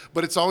there.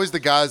 But it's always the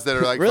guys that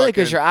are like, really,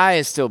 because your eye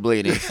is still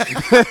bleeding.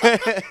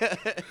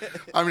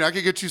 I mean, I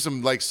could get you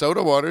some, like,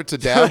 soda water to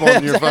dab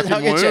on your fucking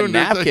wound. I'll get you a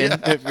napkin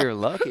if you're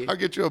lucky. I'll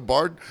get you a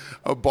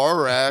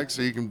bar rag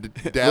so you can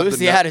dab. Lose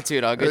the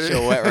attitude. I'll get you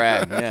a wet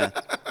rag. Yeah.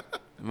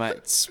 I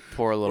might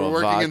pour a little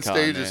vodka. We're working in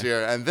stages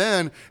here. And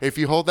then if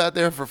you hold that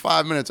there for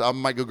 5 minutes, I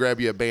might go grab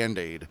you a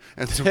Band-Aid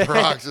and some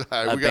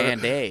peroxide.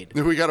 Band-Aid.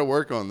 We got to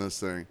work on this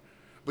thing.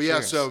 But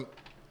yeah, so,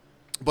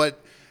 but,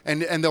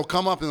 and they'll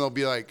come up and they'll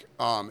be like,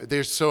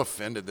 they're so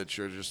offended that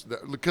you're just,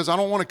 because I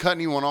don't want to cut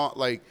anyone off.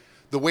 Like,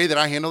 the way that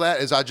I handle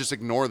that is I just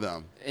ignore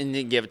them. And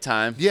you give it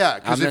time. Yeah,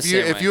 because I'm the if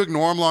same way. you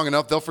ignore them long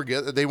enough, they'll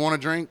forget that they want to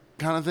drink,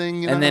 kind of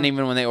thing. You know? And then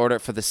even when they order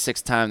it for the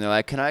 6th time, they're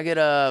like, "Can I get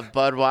a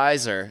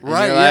Budweiser?" And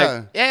Right, you're yeah.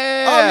 like,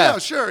 yeah. Oh yeah,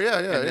 sure, yeah,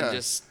 And yeah. then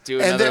just do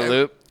another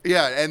loop.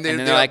 Yeah, and And then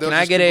they're like, "Can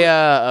I get a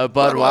And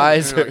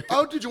Budweiser?" you're like,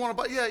 oh, did you want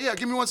to buy? Yeah.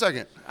 Give me 1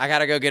 second. I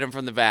gotta go get him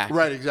from the back.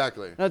 Right,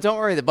 exactly. No, don't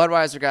worry. The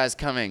Budweiser guy's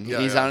coming.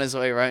 Yeah, He's yeah. on his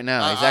way right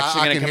now. He's I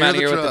actually gonna can come hear out the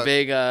here with the truck.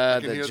 big I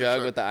can the hear the jug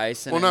truck. with the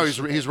ice in Well, it.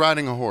 no, he's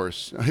riding a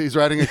horse. He's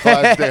riding a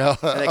Clydesdale.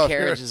 And up the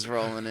carriage here is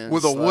rolling in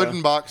with a slow.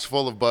 wooden box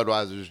full of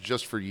Budweisers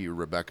just for you,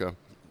 Rebecca.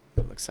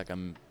 Looks like a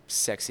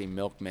sexy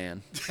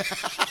milkman.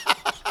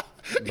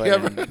 Yeah,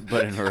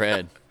 but in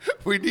red.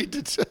 We need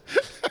to.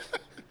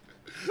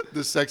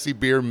 The sexy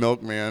beer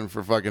milkman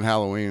for fucking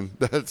Halloween.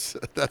 That's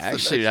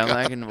Actually, the I'm next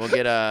guy. liking. We'll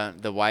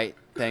get the white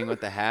thing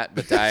with the hat,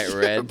 but dye it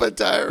red. But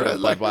dye it Put red, a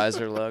like-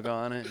 Budweiser logo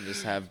on it, and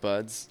just have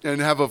buds. And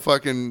have a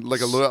fucking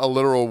like a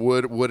literal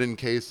wooden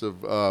case of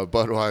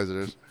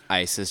Budweisers.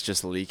 Ice is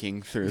just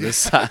leaking through the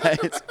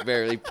sides.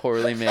 Very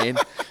poorly made.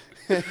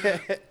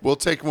 We'll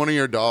take one of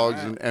your dogs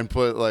and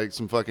put like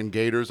some fucking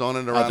gators on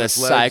it around the its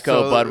legs.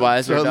 psycho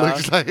Budweiser so it dog?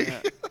 looks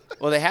like.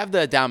 Well, they have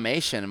the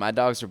Dalmatian, and my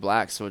dogs are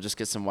black, so we'll just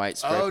get some white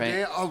spray Oh paint.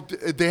 damn! Oh,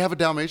 they have a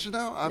Dalmatian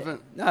now. I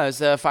haven't. No,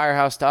 it's a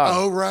firehouse dog.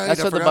 Oh, right.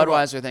 That's I what the forgot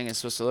about- Budweiser thing is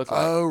supposed to look like.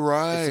 Oh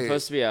right. It's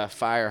supposed to be a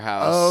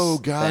firehouse. Oh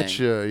thing.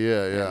 gotcha.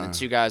 Yeah. And the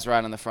 2 guys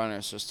right on the front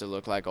are supposed to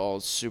look like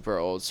super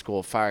old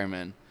school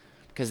firemen,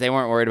 because they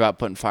weren't worried about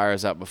putting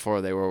fires out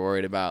before. They were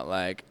worried about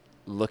like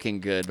looking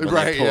good when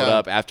Right, they pulled yeah.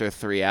 up after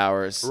 3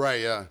 hours.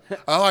 Right. Yeah.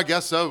 Oh, I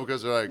guess so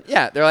because they're like.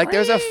 Yeah, they're like,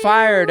 "There's a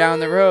fire down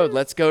the road.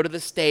 Let's go to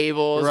the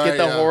stables, Right, get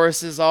the yeah.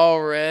 horses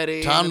all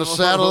ready. Time and to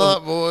saddle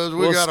up, boys. We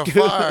we'll got a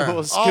scoot- fire.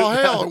 we'll scoot Oh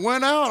hell, down. it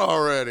went out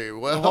already.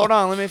 Well, Hold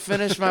on, let me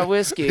finish my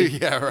whiskey.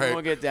 Yeah, right. And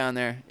we'll get down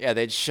there." Yeah,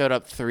 they showed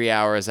up 3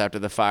 hours after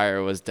the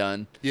fire was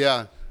done.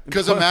 Yeah,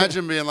 because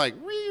imagine being like,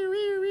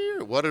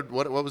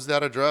 what was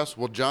that address?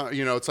 Well, John,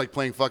 it's like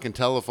playing fucking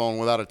telephone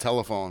without a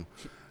telephone.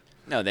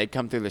 No, they'd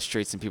come through the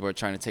streets and people were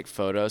trying to take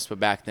photos, but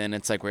back then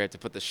it's like we have to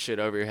put the shit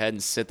over your head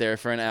and sit there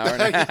for an hour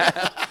and a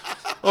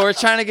half. Well, we're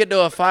trying to get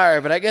to a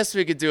fire, but I guess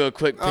we could do a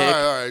quick pick.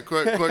 All right,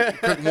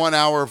 quick 1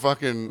 hour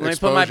fucking Let me exposure.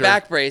 put my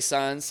back brace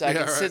on so I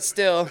can right. sit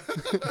still.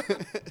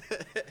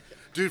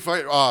 Dude,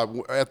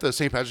 at the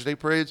St. Patrick's Day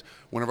parades,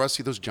 whenever I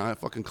see those giant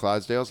fucking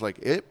Clydesdales, like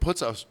it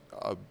puts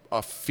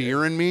a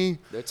fear in me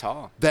They're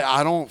tall. that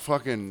I don't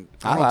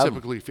I love 'em.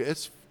 typically feel.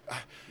 It's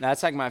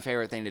That's like my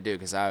favorite thing to do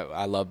because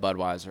I love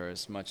Budweiser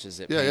as much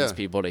as it Yeah, pains yeah.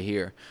 people to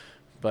hear.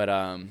 But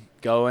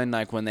going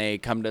like when they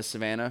come to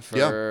Savannah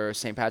for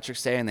St.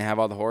 Patrick's Day and they have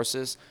all the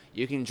horses,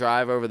 you can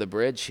drive over the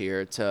bridge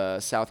here to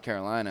South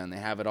Carolina and they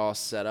have it all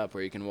set up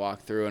where you can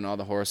walk through and all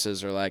the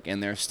horses are like in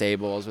their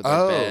stables with their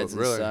Oh, beds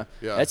really? and stuff.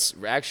 Yeah. That's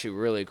actually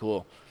really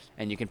cool.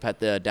 And you can pet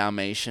the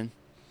Dalmatian.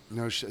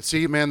 no shit.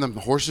 See, man, the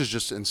horses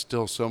just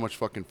instill so much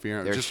fucking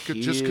fear. They're Just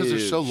because they're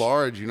so huge.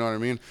 large, you know what I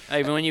mean?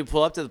 Even when you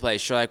pull up to the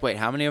place, you're like, wait,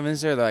 how many of them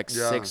is there? They're like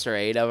Yeah. 6 or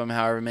 8 of them,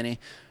 however many.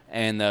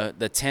 And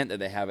the tent that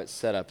they have it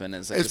set up in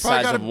is like It's the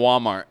probably size of gotta-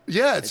 Walmart.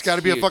 Yeah, it's got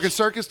to be a huge. fucking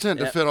circus tent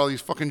to Yep. fit all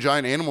these fucking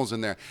giant animals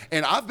in there.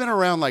 And I've been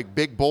around like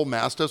big bull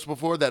mastiffs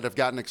before that have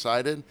gotten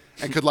excited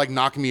and could like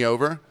knock me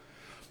over.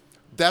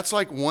 That's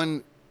like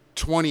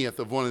 1/20th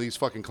of one of these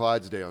fucking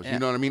Clydesdales. Yeah. You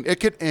know what I mean? It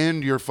could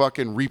end your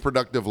fucking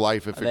reproductive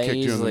life if it They kicked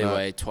you in the easily nut.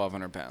 weigh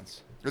 1,200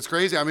 pounds. It's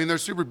crazy. I mean, they're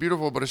super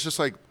beautiful, but it's just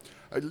like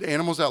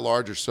animals that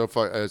large are so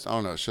I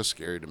don't know. It's just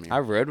scary to me. I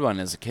rode one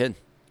as a kid.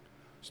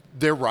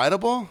 They're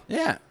rideable.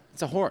 Yeah,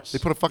 it's a horse. They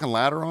put a fucking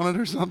ladder on it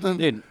or something.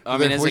 Dude, I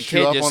Do they mean, as a hoist you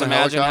kid, up just on a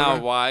imagine how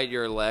helicopter? wide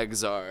your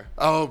legs are.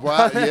 Oh,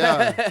 wow,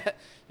 yeah.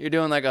 You're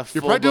doing like a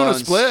You're probably doing a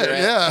full-blown split.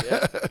 stretch.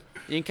 Yeah.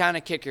 You can kind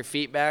of kick your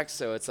feet back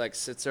so it's like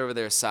sits over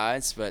their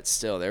sides, but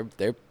still, they're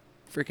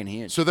freaking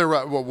huge. So they're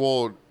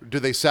well. Do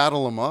they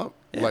saddle them up?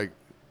 Yeah. Like,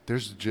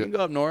 there's You can go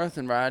up north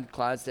and ride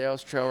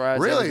Clydesdales, trail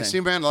rides. really. everything. See,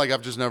 man, like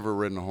I've just never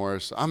ridden a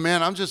horse. I'm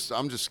just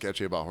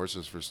sketchy about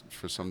horses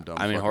for some dumb.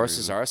 I mean, fucking horses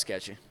reason. are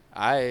sketchy.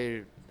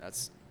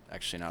 That's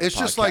actually not. It's a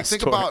just like podcast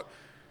think story. about.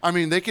 I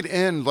mean, they could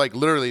end like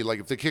literally like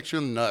if they kick you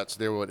in the nuts,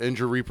 they would end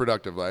your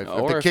reproductive life.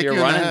 Or they if kick you're you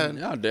in running,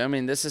 the head, no, I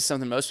mean, this is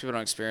something most people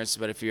don't experience.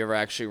 But if you ever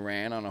actually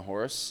ran on a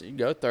horse, you can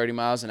go 30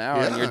 miles an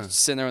hour, and Yeah. you're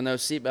sitting there with no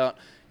seatbelt.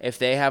 If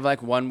they have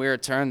like one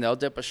weird turn, they'll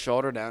dip a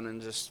shoulder down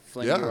and just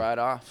fling Yeah. you right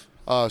off.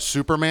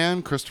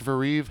 Superman, Christopher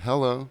Reeve,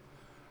 hello.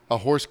 A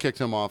horse kicked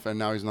him off, and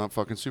now he's not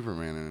fucking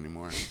Superman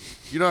anymore.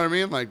 You know what I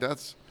mean? Like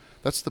that's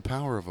the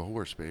power of a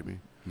horse, baby.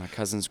 My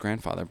cousin's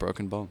grandfather,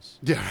 broken bones.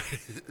 Yeah.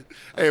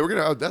 Hey, we're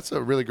gonna. That's a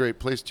really great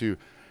place to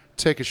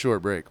take a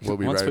short break. We'll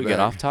be Once right we back. get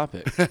off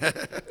topic.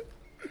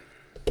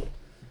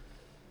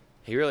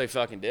 He really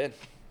fucking did.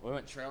 We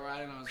went trail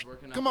riding. I was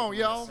working. Come on,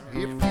 y'all. If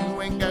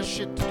you ain't got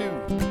shit to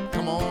do,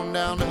 come on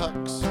down to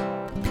Huck's.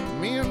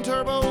 Me and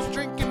Turbo's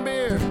drinking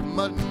beer,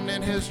 mudding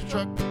in his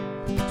truck.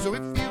 So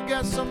if you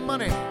got some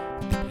money,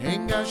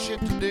 ain't got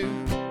shit to do,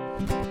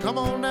 come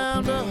on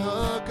down to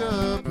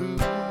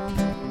Huckapoo's.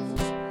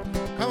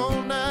 Come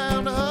on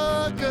down to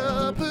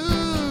Huckapoo's.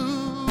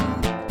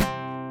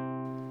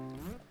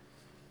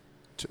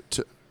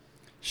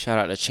 Shout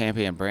out to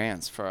Champion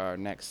Brands for our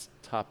next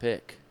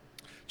topic.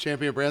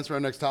 Champion Brands for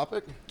our next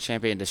topic?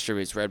 Champion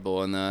distributes Red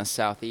Bull in the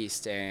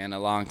Southeast, and a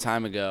long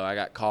time ago, I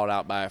got called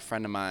out by a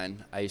friend of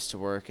mine. I used to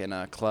work in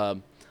a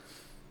club,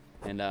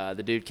 and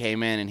the dude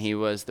came in, and he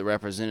was the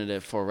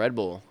representative for Red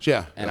Bull.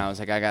 Yeah. And I was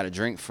like, I got a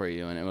drink for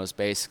you, and it was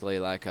basically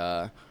like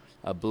a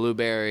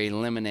blueberry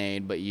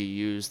lemonade, but you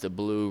use the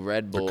blue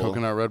Red Bull. Or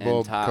coconut Red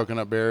Bull,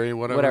 coconut berry,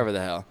 whatever. Whatever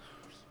the hell.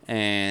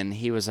 And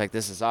he was like,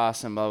 this is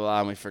awesome, blah, blah, blah,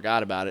 and we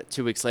forgot about it.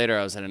 2 weeks later,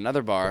 I was at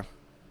another bar,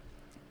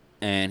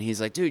 and he's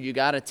like, dude, you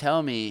got to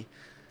tell me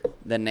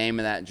the name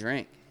of that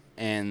drink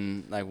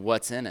and, like,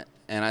 what's in it.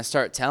 And I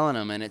start telling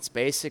him, and it's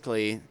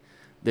basically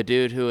the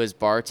dude who is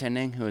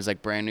bartending, who is,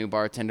 like, brand new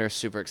bartender,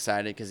 super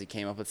excited because he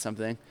came up with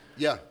something.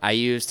 Yeah. I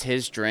used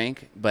his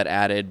drink but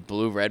added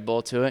blue Red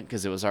Bull to it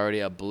because it was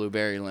already a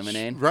blueberry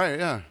lemonade. Right,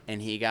 yeah.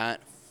 And he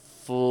got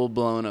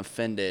full-blown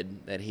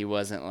offended that he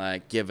wasn't,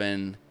 like,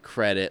 given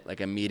credit,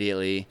 like,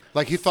 immediately.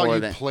 Like he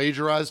thought you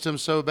plagiarized him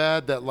so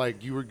bad that,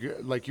 like, you were yeah.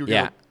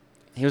 gonna...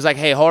 He was like,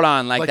 hey, hold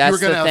on. Like that's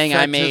the thing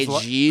I made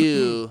his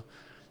you.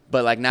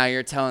 But, like, now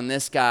you're telling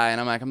this guy. And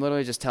I'm like, I'm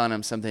literally just telling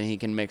him something he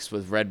can mix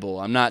with Red Bull.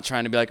 I'm not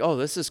trying to be like, oh,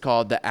 this is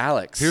called the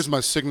Alex. Here's my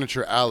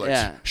signature Alex.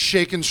 Yeah.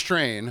 Shake and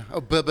strain. Oh,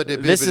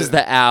 this is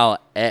the Al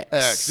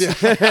X.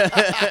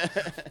 Yeah.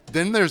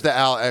 Then there's the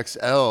Al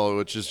XL,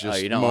 which is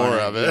just more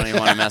of it. You don't even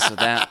want to mess with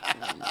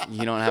that.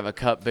 You don't have a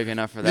cup big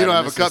enough for that. You don't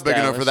have a cup big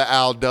enough for the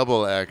Al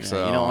double XL.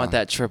 Yeah, you don't want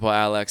that triple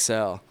Al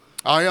XL.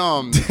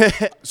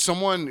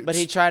 Someone. But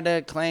he tried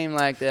to claim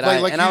like that.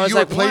 Like I was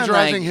like,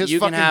 plagiarizing his you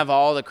fucking. can have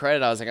all the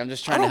credit. I was like, I'm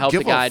just trying to help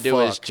the guy do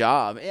his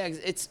job. Yeah,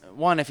 it's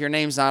one. If your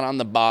name's not on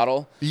the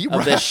bottle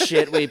of this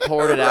shit we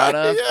poured it out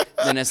of,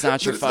 then it's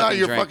not your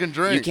fucking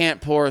drink. You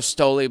can't pour a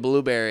Stoli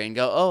blueberry and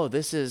go, oh,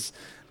 this is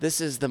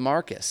the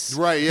Marcus.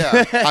 Right.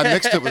 Yeah. I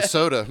mixed it with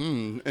soda.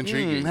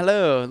 Intriguing.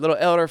 Hello, little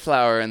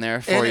elderflower in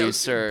there for you,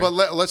 sir. But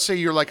let's say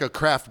you're like a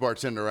craft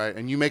bartender, right?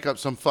 And you make up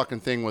some fucking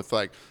thing with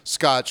like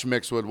scotch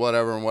mixed with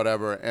whatever and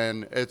whatever,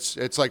 and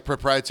it's like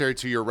proprietary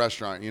to your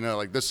restaurant. You know,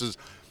 like this is.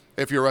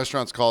 If your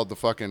restaurant's called the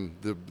fucking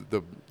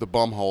the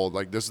bum hole,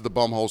 like this is the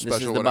bum hole special.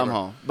 This is the whatever. bum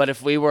hole. But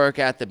if we work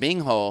at the Bing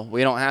hole,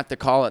 we don't have to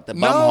call it the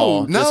bum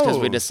hole just because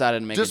we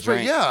decided to make a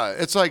drink. Yeah,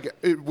 it's like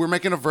we're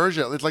making a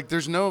version. It's like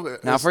there's no.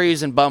 Now if we're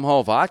using bum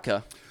hole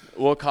vodka,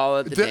 we'll call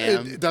it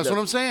That's what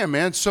I'm saying,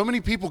 man. So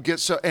many people get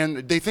so and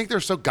they think they're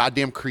so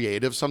goddamn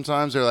creative.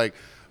 Sometimes they're like,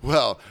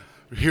 well,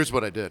 here's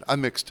what I did. I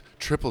mixed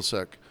triple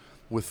sec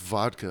with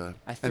vodka.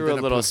 I threw a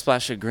little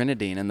splash of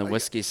grenadine in the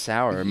whiskey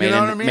sour. Made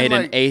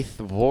an eighth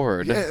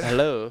ward. Yeah,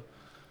 hello.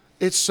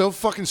 It's so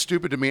fucking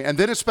stupid to me. And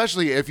then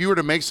especially if you were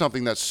to make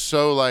something that's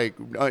so like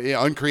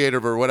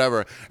uncreative or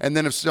whatever, and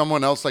then if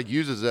someone else like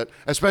uses it,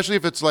 especially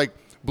if it's like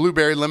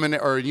blueberry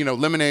lemonade or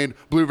lemonade,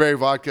 blueberry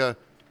vodka,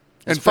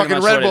 and fucking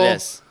Red Bull.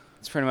 It's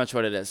pretty much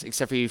what it is,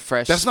 except for you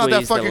fresh. That's not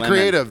that fucking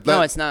creative.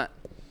 No, it's not.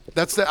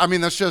 That's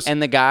just.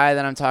 And the guy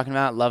that I'm talking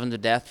about, love him to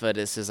death, but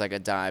this is like a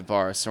dive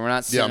bar. So we're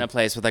not sitting in a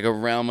place with like a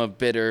realm of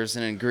bitters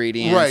and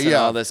ingredients and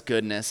all this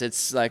goodness.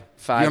 It's like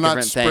five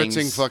different things.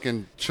 You're not spritzing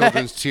fucking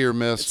children's tear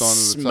mist on the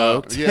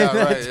smoked. Yeah,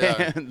 right.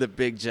 Yeah. The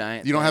big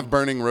giant. You don't have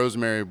burning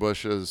rosemary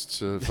bushes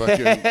to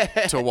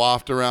fucking to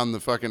waft around the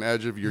fucking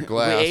edge of your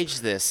glass. We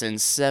aged this in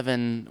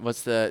 7.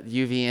 What's the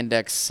UV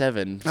index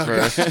 7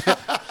 for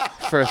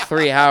for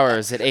 3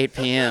 hours at 8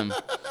 p.m.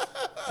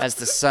 as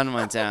the sun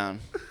went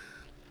down.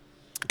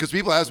 Because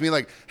people ask me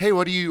like, "Hey,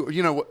 what do you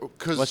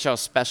what's your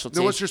specialty?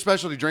 What's your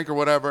specialty drink or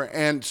whatever?"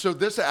 And so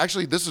this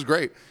is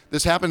great.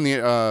 This happened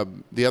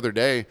the other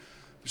day.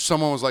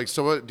 Someone was like,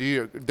 "So what do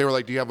you?" They were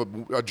like, "Do you have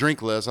a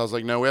drink list?" I was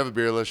like, "No, we have a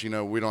beer list.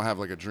 We don't have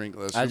like a drink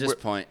list." I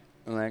just point.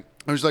 I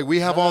was like, "We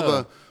have all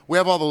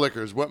the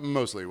liquors,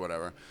 mostly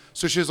whatever."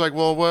 So she was like,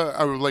 "Well, what?"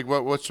 I was like,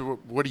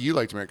 "What do you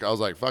like to make?" I was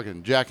like,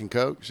 "Fucking Jack and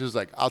Coke." She was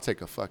like, "I'll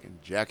take a fucking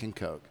Jack and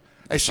Coke."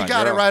 And she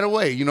got it right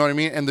away. You know what I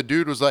mean? And the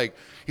dude was like,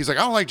 he's like,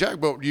 "I don't like Jack,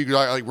 but you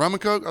like rum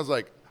and Coke?" I was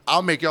like,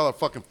 "I'll make y'all a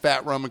fucking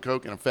fat rum and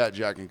Coke and a fat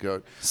Jack and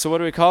Coke." So what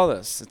do we call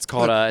this? It's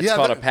called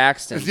a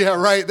Paxton.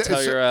 Yeah, right.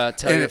 Tell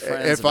your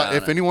friends about it.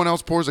 If anyone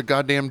else pours a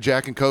goddamn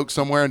Jack and Coke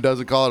somewhere and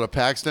doesn't call it a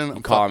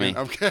Paxton, call me.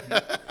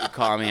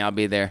 Call me. I'll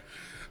be there.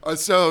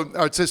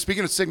 So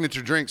speaking of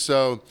signature drinks,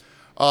 so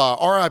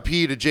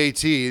R.I.P. to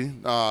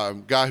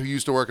JT, guy who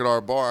used to work at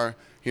our bar.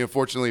 He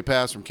unfortunately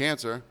passed from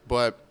cancer,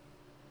 but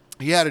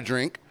he had a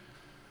drink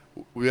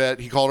that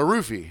he called a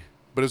roofie,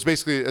 but it's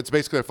basically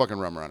a fucking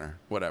rum runner,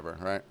 whatever,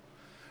 right?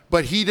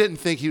 But he didn't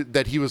think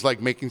that he was like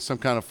making some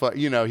kind of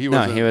he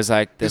was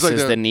like, this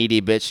is the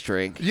needy bitch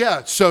drink.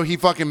 Yeah, so he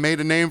fucking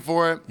made a name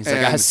for it. He's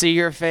like, I see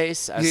your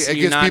face, I see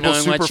you not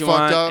knowing what you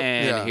want,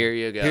 and here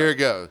you go. Here you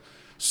go.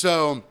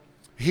 So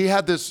he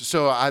had this.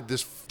 So I had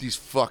these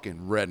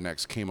fucking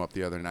rednecks came up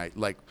the other night,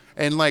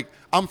 and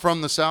I'm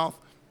from the South.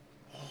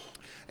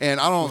 And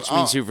which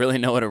means you really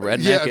know what a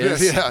redneck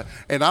is. Yeah,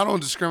 and I don't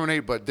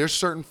discriminate, but there's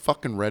certain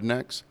fucking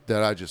rednecks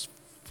that I just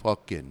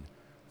fucking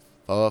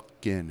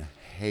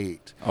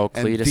hate. Oh, Cletus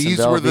and these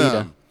were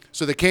them.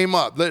 So they came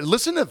up.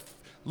 Listen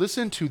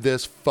to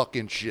this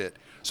fucking shit.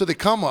 So they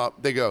come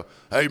up. They go,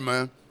 "Hey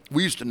man,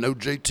 we used to know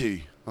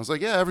JT. I was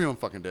like, yeah, everyone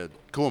fucking did.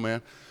 Cool,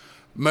 man.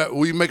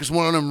 Will you make us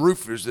one of them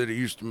roofies that he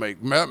used to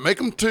make? Make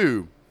them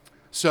 2.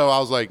 So I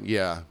was like,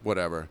 yeah,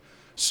 whatever.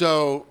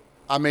 So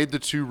I made the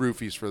 2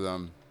 roofies for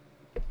them,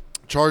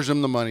 charged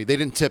them the money. They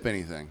didn't tip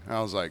anything. I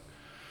was like,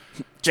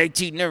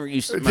 JT never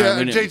used to.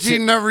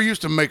 JT never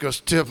used to make us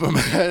tip him.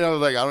 I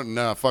was like, I don't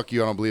know. Fuck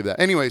you. I don't believe that.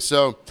 Anyway,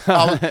 so,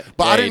 I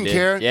didn't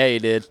care. Yeah, you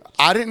did.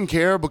 I didn't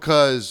care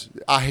because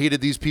I hated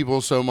these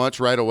people so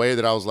much right away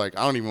that I was like,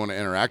 I don't even want to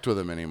interact with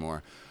them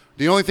anymore.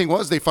 The only thing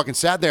was they fucking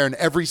sat there, and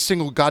every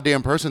single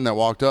goddamn person that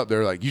walked up,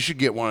 they're like, you should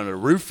get one of the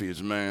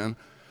roofies, man.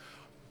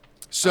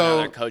 So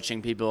they're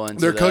coaching people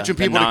into they're coaching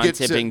people to get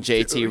non-tipping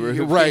JT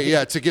roofie. Right,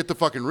 yeah, to get the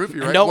fucking roofie,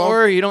 right? And don't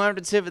worry, you don't have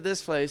to tip at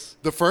this place.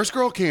 The first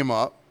girl came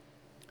up,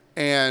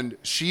 and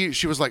she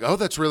was like, oh,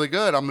 that's really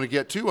good. I'm going to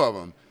get 2 of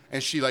them.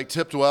 And she, like,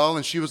 tipped well,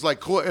 and she was like,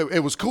 cool. It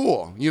was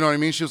cool. You know what I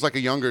mean? She was like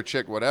a younger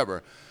chick,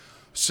 whatever.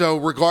 So,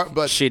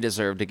 but she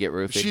deserved to get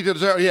roofied. She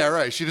deserved, yeah,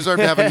 right. She deserved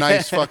to have a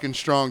nice fucking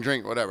strong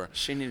drink, whatever.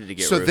 She needed to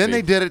get So roofied. then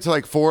they did it to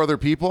like 4 other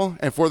people,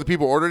 and 4 other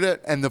people ordered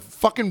it, and the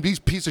fucking these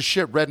piece of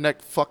shit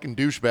redneck fucking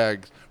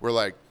douchebags were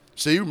like,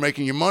 see, we're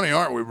making you money,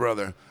 aren't we,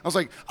 brother? I was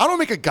like, I don't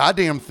make a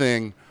goddamn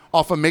thing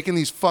off of making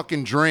these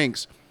fucking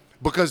drinks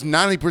because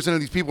 90%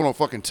 of these people don't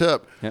fucking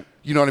tip. Yep.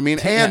 You know what I mean?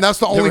 And that's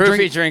the only roofie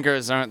drink.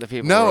 drinkers aren't the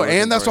people. No,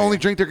 and that's the only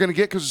drink they're going to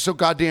get because it's so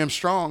goddamn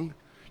strong.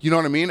 You know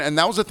what I mean? And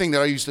that was the thing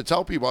that I used to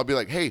tell people. I'd be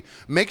like, hey,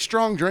 make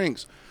strong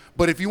drinks.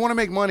 But if you want to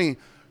make money,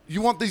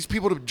 you want these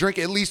people to drink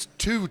at least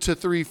 2 to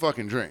 3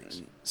 fucking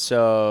drinks.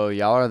 So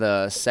y'all are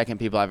the second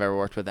people I've ever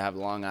worked with that have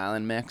Long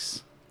Island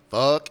mix.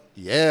 Fuck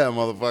yeah,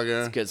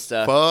 motherfucker. It's good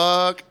stuff.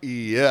 Fuck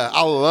yeah.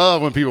 I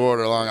love when people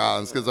order Long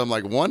Islands because I'm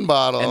like, 1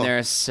 bottle. And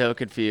they're so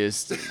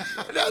confused.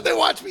 They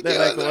watch me do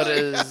They're it. like, what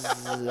is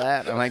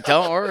that? I'm like,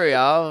 don't worry.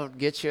 I'll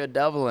get you a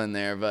double in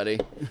there, buddy.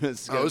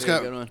 It's going to be a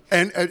good one.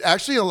 And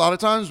actually, a lot of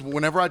times,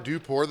 whenever I do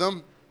pour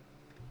them,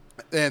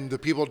 and the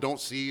people don't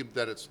see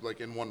that it's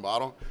like in 1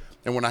 bottle,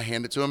 and when I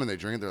hand it to them and they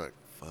drink it, they're like,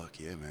 fuck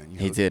yeah, man.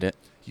 He did it.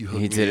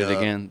 He did it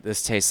again.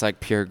 This tastes like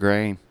pure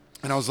grain.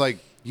 And I was like,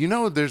 you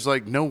know, there's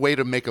like no way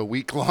to make a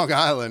weak Long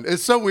Island.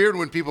 It's so weird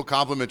when people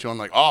compliment you on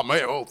like, oh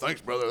man, oh thanks,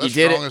 brother. That's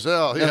strong as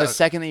hell. No, the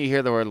second that you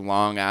hear the word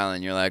Long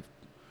Island, you're like,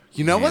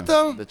 you know what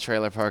though? The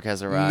trailer park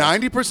has arrived.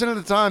 90% of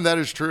the time that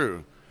is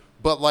true.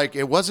 But like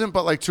it wasn't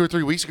but like 2 or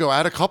 3 weeks ago, I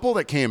had a couple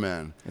that came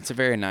in. It's a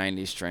very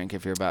 90s drink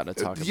if you're about to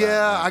talk about it.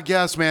 Yeah, I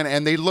guess, man.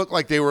 And they looked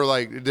like they were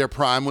like their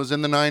prime was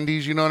in the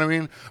 90s, you know what I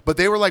mean? But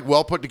they were like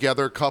well put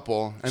together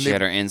couple. And she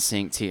had her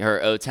NSYNC her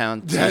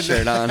O-Town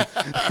t-shirt on.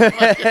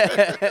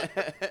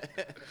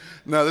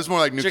 No, this is more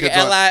like New Kids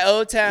on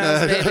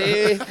L-I-O-Town,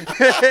 baby.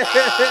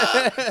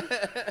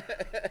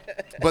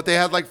 But they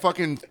had like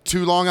fucking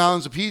 2 Long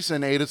Islands apiece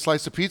and ate a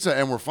slice of pizza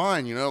and we're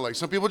fine, you know? Like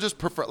some people just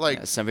prefer like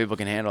yeah, some people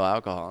can handle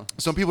alcohol.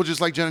 Some people just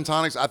like gin and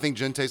tonics. I think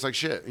gin tastes like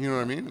shit. You know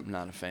what I mean? I'm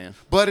not a fan.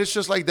 But it's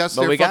just like that's.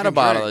 But their we got a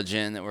bottle drink. of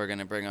gin that we're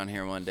gonna bring on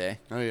here one day.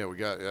 Oh yeah, we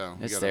got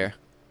It's there.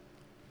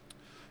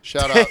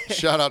 Shout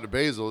out to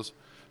Basil's.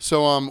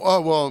 So oh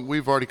well,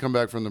 we've already come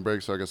back from the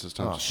break, so I guess it's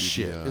time. Oh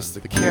shit! It's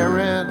the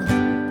Karen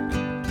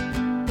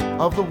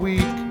of the week.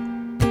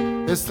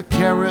 It's the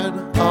Karen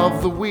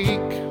of the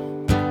week.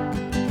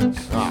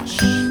 Oh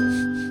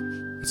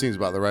shit! It seems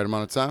about the right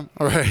amount of time.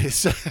 All right.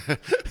 So,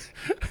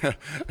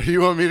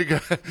 you want me to go?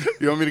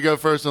 You want me to go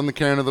first on the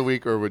Karen of the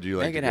week, or would you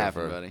like Make to it go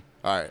happen, first? buddy.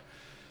 All right.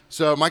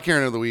 So my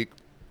Karen of the week.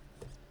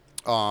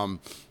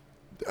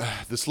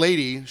 This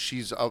lady,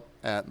 she's up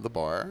at the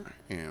bar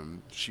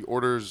and she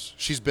orders.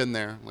 She's been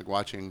there, like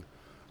watching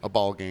a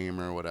ball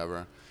game or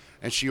whatever,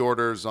 and she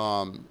orders.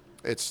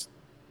 It's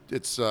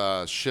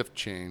shift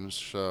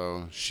change.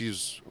 So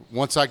she's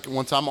once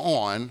I'm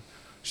on.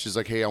 She's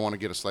like, hey, I want to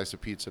get a slice of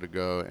pizza to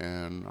go,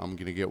 and I'm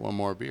going to get 1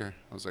 more beer.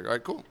 I was like, all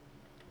right, cool.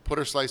 Put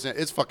her slice in.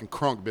 It's fucking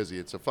crunk busy.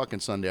 It's a fucking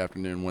Sunday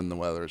afternoon when the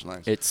weather is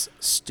nice. It's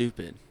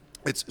stupid.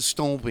 It's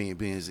stupid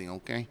busy,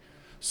 okay?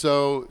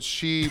 So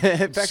she...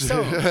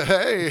 Backstone.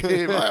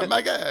 Hey,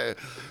 my guy.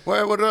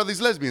 What are all these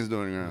lesbians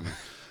doing around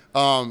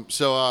here?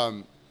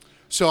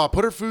 So I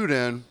put her food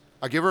in.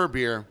 I give her a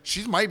beer.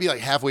 She might be like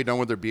halfway done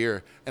with her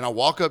beer. And I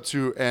walk up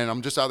to, and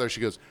I'm just out there.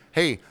 She goes,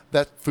 hey,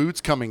 that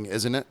food's coming,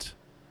 isn't it?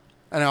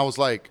 And I was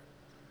like,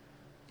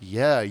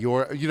 yeah, you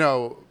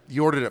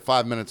ordered it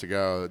 5 minutes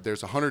ago.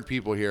 There's 100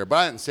 people here. But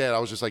I didn't say it. I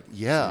was just like,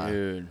 yeah.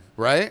 Dude.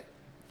 Right?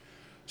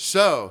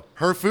 So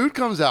her food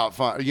comes out,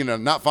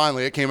 not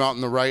finally. It came out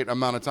in the right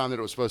amount of time that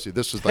it was supposed to.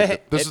 This was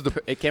like,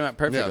 it came out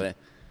perfectly. Yeah,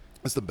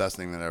 it's the best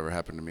thing that ever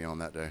happened to me on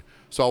that day.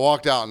 So I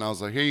walked out and I was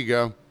like, here you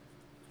go.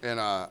 And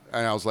I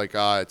was like,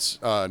 it's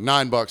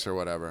 $9 or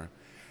whatever.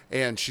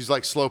 And she's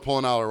like slow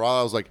pulling out her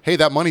wallet. I was like, hey,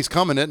 that money's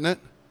coming, isn't it?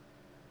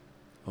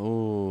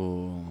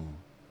 Oh.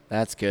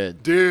 That's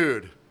good.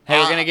 Dude. Hey,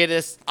 we're going to get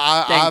this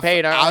thing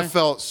paid, aren't we? I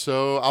felt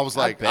so, I was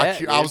like,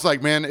 I was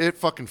like, man, it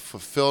fucking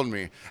fulfilled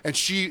me. And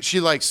she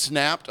like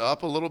snapped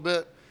up a little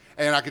bit,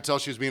 and I could tell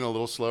she was being a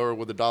little slower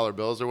with the dollar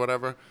bills or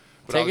whatever.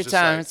 But Take your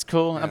time. It's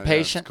cool. I'm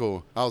patient. It's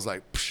cool. I was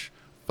like,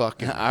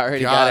 fucking I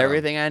already got got him.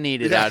 everything I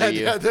needed out of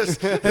you.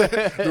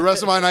 The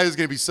rest of my night is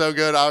gonna be so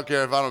good. I don't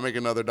care if I don't make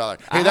another dollar.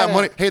 Hey,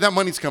 that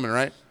money's coming,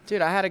 right?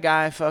 Dude, I had a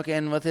guy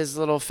fucking with his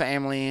little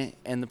family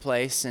in the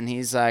place, and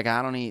he's like,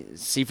 I don't eat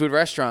seafood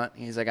restaurant.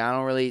 He's like, I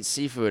don't really eat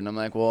seafood. And I'm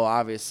like, well,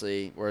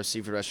 obviously, we're a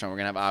seafood restaurant. We're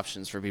going to have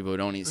options for people who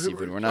don't eat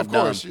seafood. We're not Of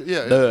course, dumb.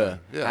 yeah.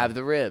 Have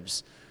the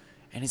ribs.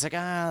 And he's like,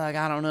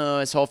 I don't know.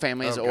 His whole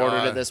family has ordered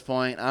God. at this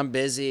point. I'm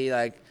busy.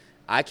 Like,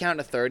 I count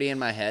to 30 in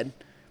my head,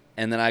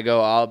 and then I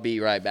go, I'll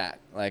be right back.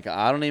 Like,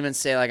 I don't even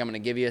say, like, I'm going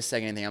to give you a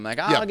second anything. I'm like,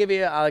 I'll give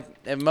you,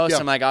 at most,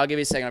 I'm like, I'll give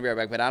you a second, I'll be right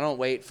back. But I don't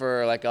wait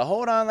for, like,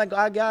 hold on, like,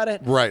 I got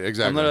it. Right,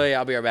 exactly. I'm literally,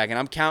 I'll be right back. And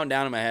I'm counting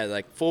down in my head,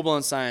 like,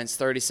 full-blown science,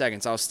 30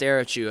 seconds. I'll stare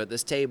at you at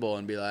this table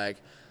and be like,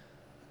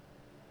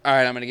 all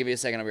right, I'm going to give you a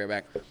second, I'll be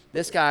right back.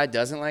 This guy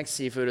doesn't like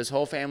seafood. His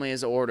whole family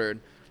has ordered.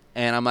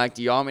 And I'm like,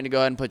 do you want me to go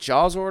ahead and put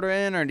y'all's order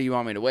in, or do you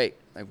want me to wait?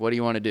 Like, what do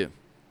you want to do?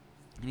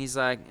 And he's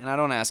like, and I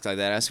don't ask like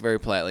that. I ask very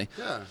politely.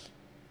 Yeah.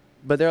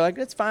 But they're like,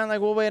 it's fine. Like,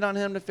 we'll wait on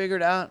him to figure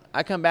it out.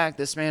 I come back.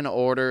 This man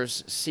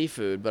orders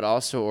seafood, but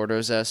also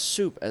orders a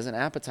soup as an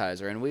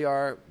appetizer. And we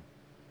are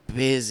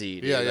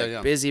busy. Dude.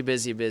 Yeah.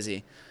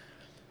 Busy.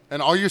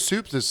 And all your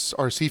soups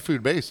are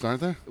seafood based,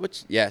 aren't they?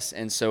 Which, yes.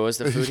 And so is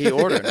the food he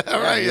ordered.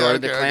 Right, he yeah,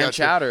 ordered the okay, I clam got you.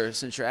 chowder,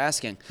 since you're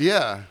asking.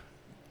 Yeah.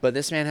 But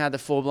this man had the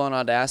full-blown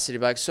audacity to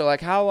be like, so,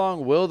 like, how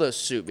long will the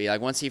soup be?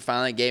 Like, once he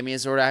finally gave me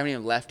his order, I haven't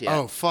even left yet.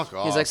 Oh, fuck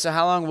off. He's like, so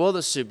how long will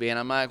the soup be? And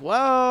I'm like,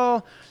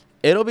 well,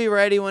 it'll be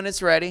ready when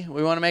it's ready.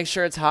 We want to make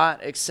sure it's hot,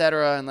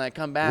 etc. And, like,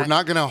 come back. We're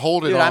not gonna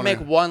hold it Dude, on I make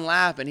there. one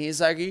lap, and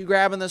he's like, are you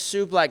grabbing the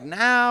soup, like,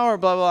 now or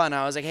blah, blah? And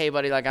I was like, hey,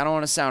 buddy, like, I don't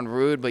want to sound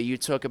rude, but you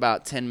took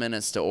about 10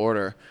 minutes to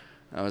order.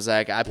 I was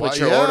like, I put Well,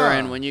 your yeah. order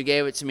in when you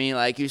gave it to me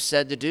like you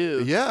said to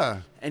do.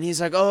 Yeah. And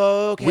he's like,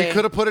 oh, okay. We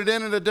could have put it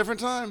in at a different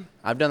time.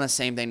 I've done the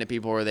same thing to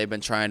people where they've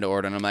been trying to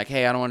order, and I'm like,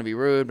 hey, I don't want to be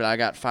rude, but I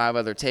got 5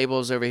 other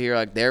tables over here.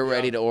 Like, they're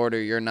ready to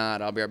order. You're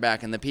not. I'll be right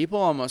back. And the people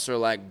almost are,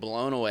 like,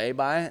 blown away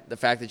by it, the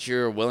fact that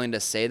you're willing to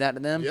say that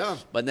to them. Yeah.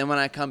 But then when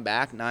I come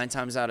back, 9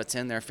 times out of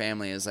 10, their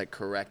family is, like,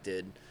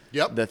 corrected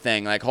Yep. the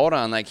thing. Like, hold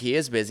on. Like, he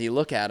is busy.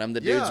 Look at him. The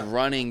dude's Yeah.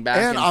 running back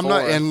and I'm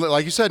forth. not, and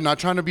like you said, not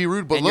trying to be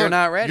rude, but And look, you're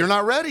not ready. You're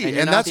not ready, And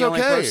you're not that's the only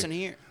okay. person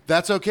here.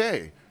 That's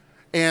okay.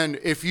 And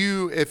if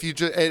you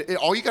just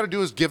all you got to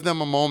do is give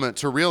them a moment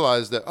to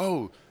realize that,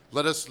 oh,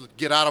 let us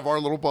get out of our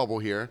little bubble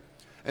here,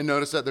 and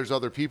notice that there's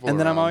other people. And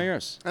then I'm around. all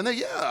yours. And then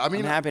I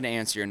mean, I'm happy to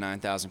answer your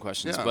 9,000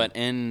 questions, Yeah. but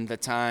in the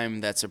time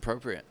that's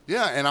appropriate.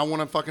 yeah, and I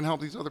want to fucking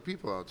help these other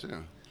people out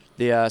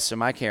too. So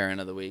my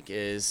Karen of the week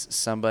is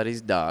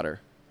somebody's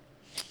daughter.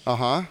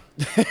 Okay.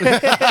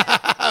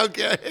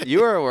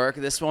 You were at work.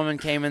 This woman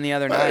came in the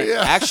other night.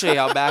 yeah. Actually,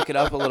 I'll back it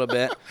up a little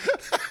bit.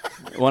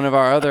 One of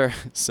our other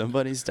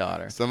somebody's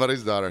daughter.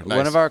 Somebody's daughter. Nice.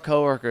 One of our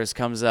coworkers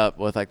comes up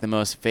with like the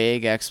most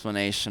vague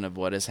explanation of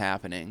what is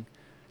happening,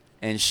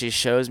 and she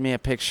shows me a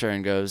picture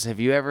and goes, "Have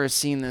you ever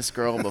seen this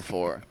girl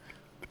before?"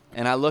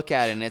 And I look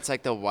at it, and it's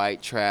like the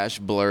white trash,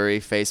 blurry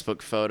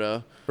Facebook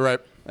photo, Right.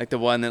 like the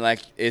one that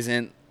like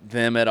isn't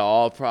them at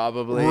all,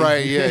 probably.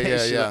 Right,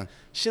 yeah, yeah.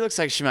 She looks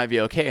like she might be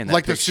okay in that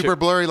Like picture. the super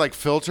blurry like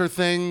filter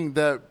thing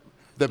that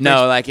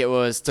No, like it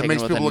was that taken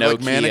makes with people a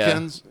look Nokia. like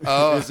mannequins.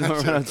 Oh, Is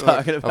what I'm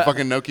talking about. A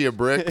fucking Nokia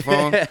brick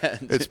phone.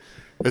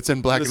 It's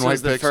in black This and white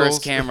was the pixels.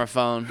 first camera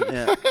phone.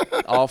 Yeah.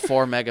 All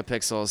 4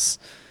 megapixels.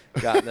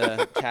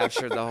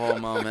 Captured the whole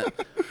moment.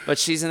 But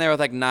she's in there with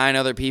like 9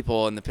 other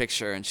people in the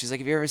picture, and she's like,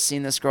 "Have you ever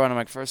seen this girl?" And I'm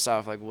like, first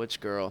off, like, which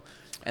girl?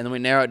 And then we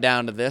narrow it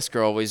down to this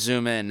girl. We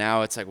zoom in.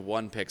 Now it's like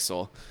 1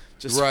 pixel.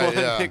 Just Right, one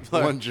yeah. big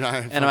blur. One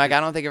giant And I'm like, I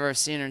don't think I've ever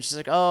seen her. And she's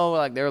like, oh,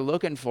 like they're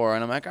looking for her.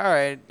 And I'm like, all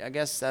right, I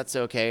guess that's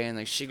okay. And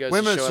like she goes. Wait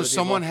a to minute. show So other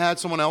someone people. had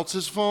someone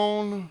else's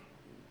phone?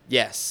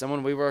 Yes,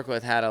 someone we work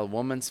with had a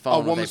woman's phone. A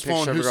with woman's picture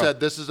phone of who a girl. said,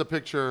 "This is a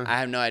picture." I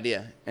have no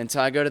idea.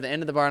 Until I go to the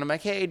end of the bar and I'm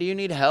like, hey, do you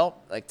need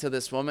help? Like to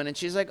this woman. And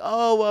she's like,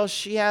 oh, well,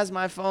 she has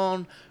my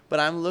phone, but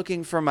I'm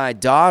looking for my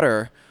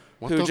daughter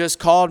who the- just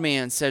called me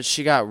and said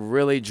she got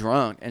really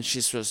drunk and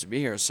she's supposed to be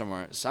here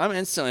somewhere. So I'm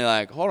instantly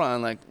like, hold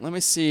on, like, let me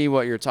see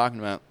what you're talking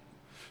about.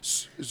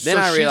 Then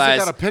I she's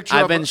realized got a picture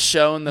I've of been her-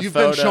 shown the You've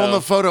photo been shown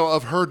the photo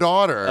of her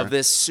daughter of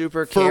this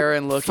super for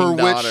Karen-looking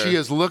daughter. which she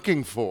is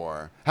looking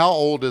for. How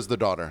old is the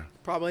daughter?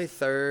 Probably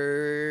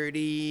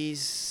 30s,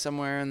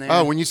 somewhere in there.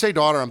 Oh, when you say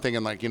daughter, I'm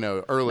thinking like,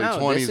 early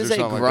 20s this or is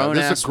something a like that. grown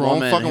This ass is a grown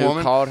woman fucking who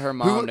woman called her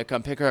mom Who- to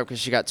come pick her up because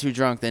she got too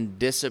drunk, then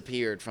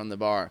disappeared from the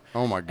bar.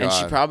 Oh, my And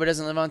she God. probably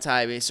doesn't live on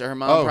Tybee, so her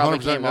mom Oh, probably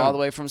 100%, came yeah. all the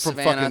way from From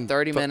Savannah, fucking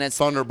 30 minutes,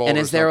 Thunderbolt and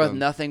or is there with something.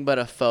 nothing but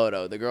a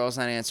photo. The girl's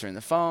not answering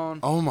the phone.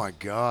 Oh my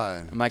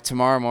God. I'm like,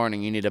 tomorrow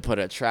morning you need to put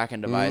a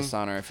tracking device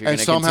on her if you're And going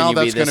to somehow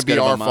continue that's to be going this to be good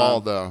of a our mom.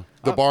 fault, though.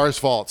 The bar's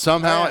fault.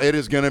 Somehow yeah. it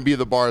is going to be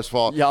the bar's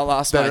fault. Y'all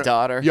lost my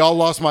daughter. Y'all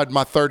lost my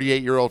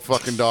 38-year-old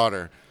fucking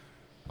daughter.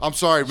 I'm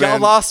sorry, man. Y'all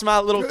lost my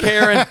little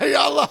Karen.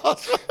 Y'all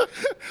lost.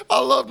 I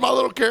love my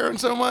little Karen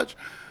so much.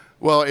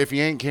 Well, if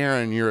you ain't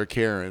Karen, you're a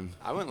Karen.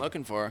 I went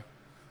looking for her.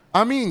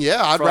 I mean,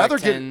 yeah, I'd For like rather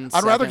 10 get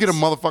a seconds.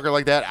 motherfucker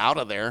like that out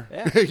of there.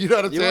 Yeah. You know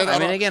what I'm saying? I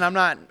mean, again, I'm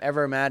not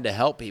ever mad to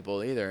help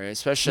people either.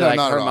 Especially No, like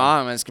not her at all.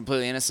 mom is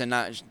completely innocent.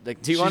 Not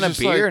like, do you She's want a just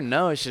beer? like-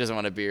 No, she doesn't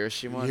want a beer.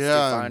 She wants to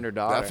yeah, find her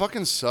daughter. that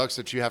fucking sucks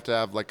that you have to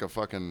have like a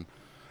fucking.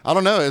 I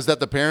don't know. Is that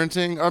the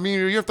parenting? I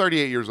mean, you're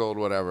 38 years old,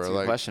 whatever. That's a good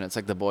Like, question. It's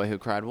like the boy who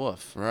cried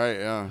wolf. right?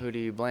 Yeah. Who do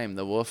you blame,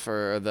 the wolf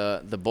or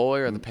the boy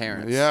or the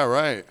parents? Yeah,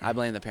 right. I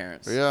blame the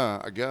parents. Yeah,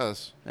 I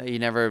guess. You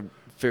never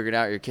figured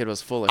out your kid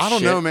was full of shit. I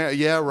don't know, man.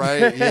 Yeah,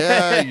 right.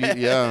 Yeah,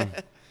 yeah.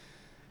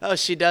 Oh,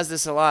 she does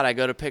this a lot. I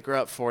go to pick her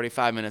up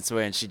 45 minutes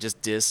away, and she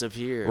just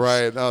disappears.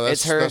 Right. No,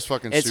 that's it's her, that's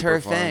fucking It's super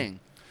her fun. thing.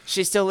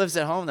 She still lives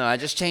at home, though. I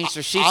just changed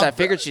her sheets. I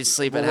figured she'd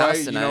sleep at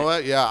house tonight. You know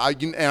what? Yeah,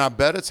 and I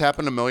bet it's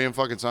happened a million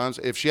fucking times.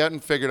 If she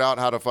hadn't figured out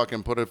how to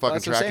fucking put a fucking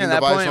That's what I'm saying. tracking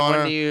At that device point, on when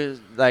her, do you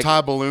like tie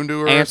a balloon to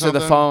her or answer the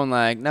something, phone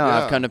like, no,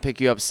 Yeah. I've come to pick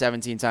you up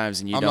 17 times,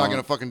 and you I'm don't. not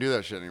gonna fucking do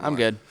that shit anymore. I'm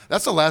good.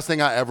 That's the last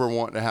thing I ever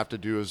want to have to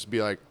do is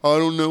be like, I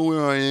don't know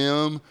where I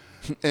am.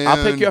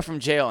 I'll pick you up and- from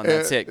jail, and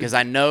that's it, because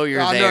I know you're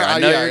I there. I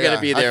know yeah, you're going yeah.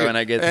 to be there could- when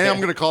I get and there. I'm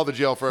gonna call the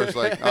jail first.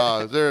 Like,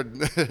 is there?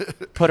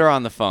 Put her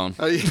on the phone.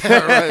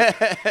 Yeah,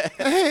 right.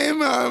 Hey,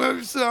 mom,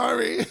 I'm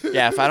sorry.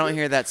 Yeah, if I don't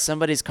hear that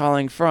somebody's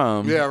calling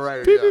from. Yeah,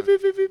 right. Beep, yeah.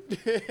 beep, beep,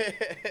 beep,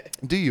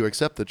 beep. Do you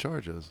accept the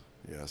charges?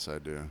 Yes, I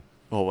do.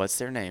 Well, what's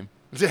their name?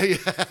 Yeah.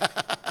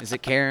 Is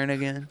it Karen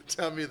again?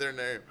 Tell me their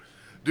name,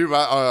 dude.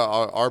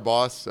 Our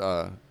boss,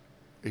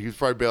 he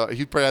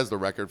probably has the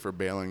record for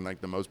bailing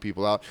like the most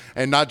people out,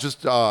 and not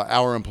just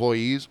our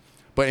employees,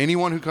 but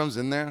anyone who comes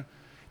in there.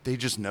 They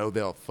just know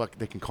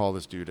they can call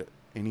this dude at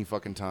any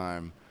fucking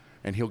time,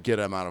 and he'll get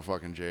him out of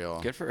fucking jail.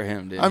 Good for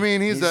him, dude. I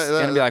mean, he's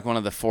going to be like one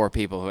of the 4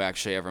 people who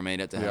actually ever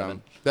made it to Yeah,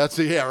 heaven. that's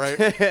right.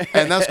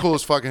 And that's cool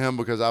as fucking him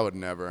because I would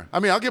never.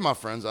 I mean, I'll get my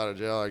friends out of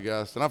jail, I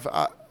guess, and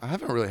I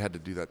haven't really had to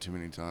do that too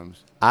many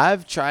times.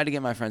 I've tried to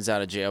get my friends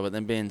out of jail, but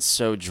them being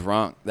so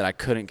drunk that I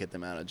couldn't get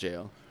them out of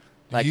jail.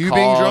 Like You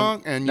being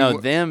drunk and no,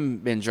 you- them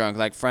being drunk.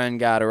 Like friend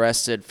got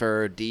arrested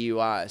for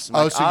DUI. So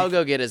I'm like, so I'll you-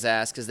 go get his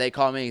ass because they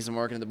call me because I'm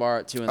working at the bar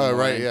at 2 in the Oh,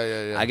 morning.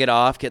 right, yeah. I get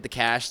off, get the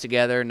cash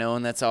together,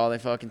 knowing that's all they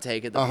fucking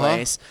take at the Uh-huh.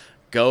 place.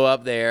 Go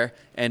up there,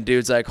 and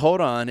dude's like,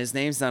 hold on, his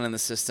name's not in the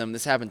system.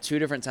 This happened 2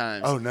 different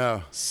times. Oh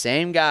no.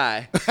 Same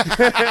guy.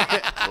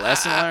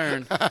 Lesson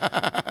learned.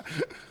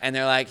 And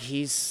they're like,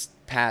 he's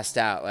passed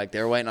out. Like,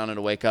 they're waiting on him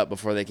to wake up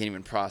before they can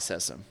even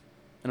process him.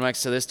 And I'm like,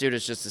 so this dude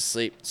is just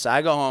asleep. So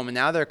I go home, and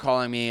now they're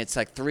calling me. It's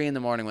like 3 in the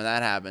morning when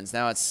that happens.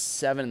 Now it's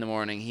 7 in the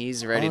morning.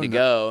 He's ready to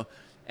go,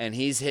 and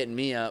he's hitting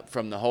me up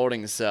from the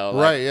holding cell.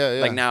 Like, Right, yeah.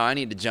 Like, now I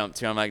need to jump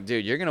to. I'm like,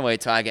 dude, you're going to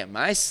wait till I get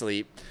my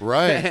sleep.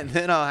 Right. And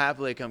then I'll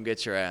happily come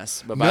get your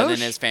ass. But by No then,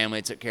 sh- his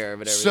family took care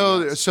of it.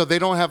 So they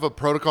don't have a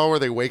protocol where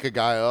they wake a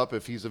guy up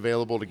if he's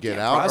available to get Can't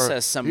out.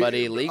 process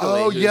somebody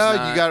legally Oh who's yeah,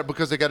 not- you got it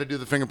because they got to do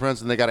the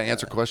fingerprints and they got to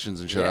answer questions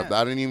and shit. Yeah.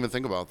 I didn't even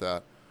think about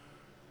that.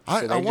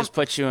 So they just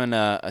put you in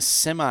a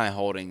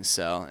semi-holding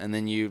cell, and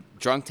then you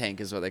drunk tank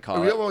is what they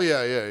call Yeah, it. well,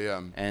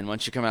 yeah. And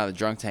once you come out of the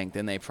drunk tank,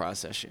 then they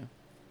process you.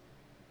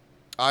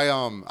 I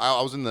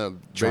was in the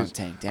Drunk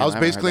tank. Damn, I was I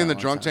haven't basically heard in that the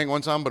one drunk time. tank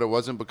one time, but it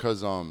wasn't because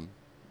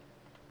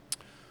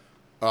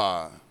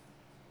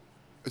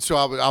so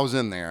I was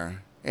in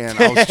there and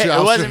I was.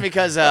 It wasn't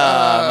because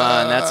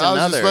that's I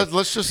was just- another.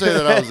 let's just say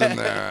that I was in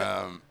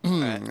there.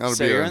 That'll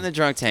So be you're a- in the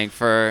drunk tank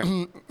for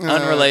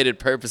unrelated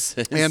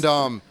purposes. and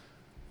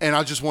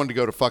I just wanted to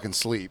go to fucking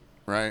sleep,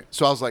 right?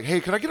 So I was like,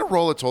 "Hey, could I get a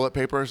roll of toilet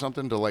paper or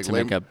something to like to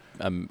lay- make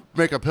a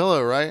make a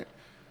pillow, right?"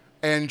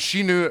 And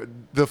she knew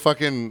the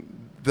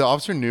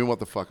officer knew what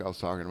the fuck I was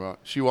talking about.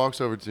 She walks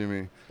over to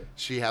me.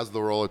 She has the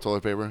roll of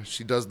toilet paper.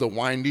 She does the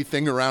windy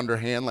thing around her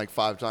hand like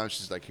 5 times.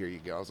 She's like, "Here you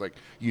go." I was like,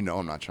 "You know,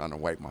 I'm not trying to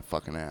wipe my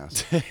fucking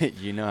ass.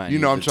 you know,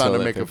 I'm trying to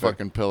make a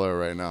fucking pillow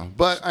right now."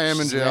 But I am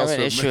in Do you jail. have an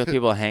so issue with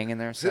people hanging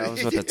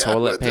themselves with the Yeah,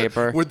 toilet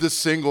paper? with the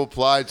single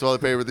ply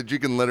toilet paper that you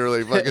can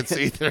literally fucking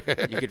see through.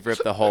 You could rip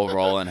the whole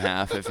roll in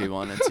half if you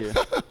wanted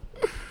to.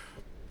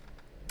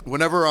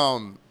 Whenever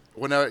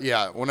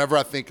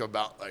I think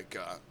about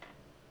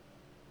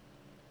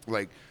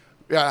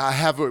I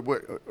have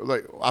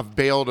like I've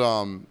bailed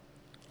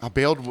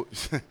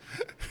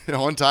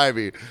one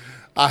time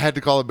I had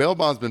to call a bail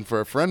bondsman for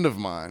a friend of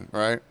mine,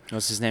 right?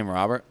 What's his name?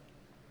 Robert?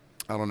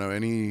 I don't know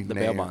any The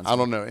bail name. bondsman. I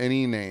don't know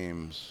any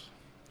names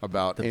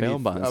about The bail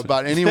bondsman.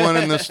 about anyone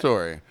in this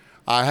story.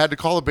 I had to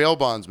call a bail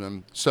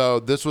bondsman. So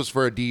this was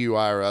for a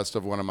DUI arrest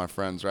of one of my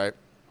friends, right?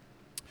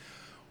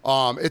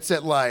 It's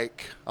at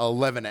like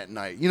 11 at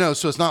night,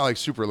 so it's not like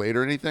super late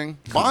or anything.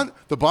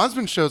 The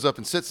bondsman shows up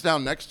and sits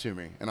down next to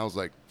me, and I was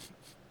like,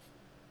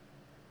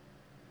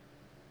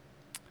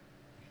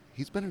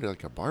 he's been at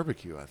like a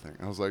barbecue, I think.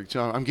 I was like,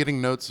 John, I'm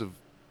getting notes of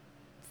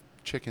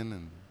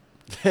chicken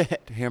and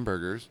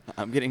hamburgers.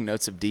 I'm getting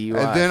notes of DUI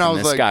And then from I was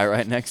this like- guy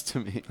right next to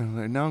me. I was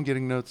like, now I'm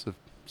getting notes of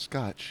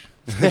scotch.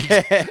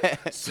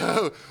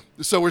 So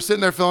we're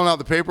sitting there filling out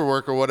the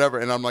paperwork or whatever,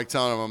 and I'm like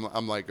telling him,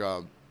 I'm like,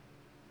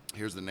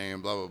 here's the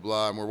name, blah blah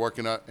blah, and we're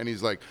working up, and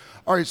he's like,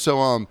 all right,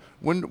 so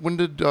when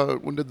did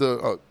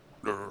the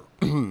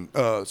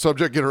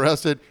subject get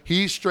arrested?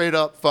 He straight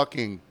up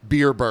fucking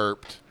beer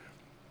burped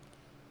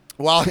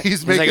while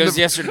he's It's like making it was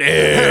the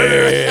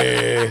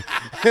yesterday.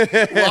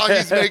 while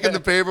he's making the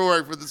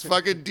paperwork for this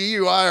fucking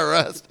DUI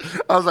arrest.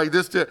 I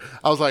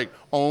was like,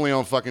 only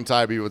on fucking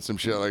Tybee would some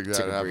shit like that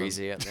Took a happen.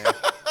 breezy up there.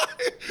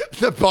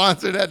 The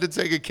bondsman had to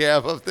take a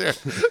cab up there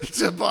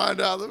to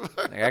bond out the.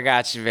 Like, I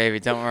got you, baby.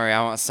 Don't worry.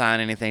 I won't sign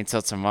anything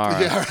till tomorrow.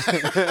 Yeah,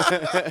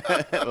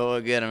 right. But we'll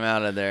get him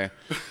out of there.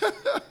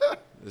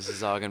 This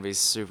is all gonna be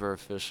super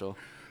official.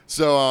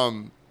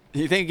 So,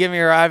 You think give me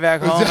a ride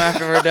back home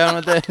after we're done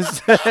with this?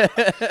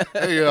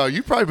 hey,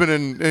 you've probably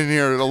been in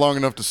here long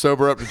enough to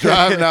sober up to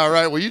drive now,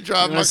 right? Will you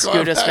drive You my want to car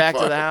scoot us back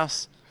for to the me?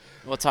 house?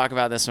 We'll talk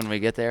about this when we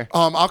get there.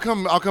 I'll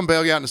come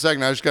bail you out in a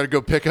second. I just got to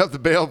go pick up the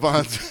bail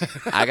bonds.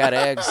 I got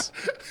eggs.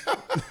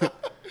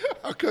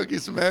 I'll cook you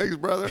some eggs,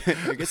 brother.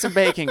 Get some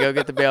bacon. Go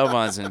get the bail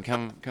bonds and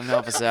come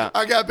help us out.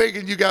 I got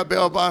bacon. You got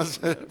bail bonds.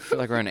 I feel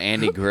like we're in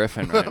Andy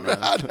Griffin right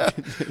now.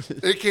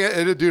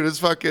 Dude, it's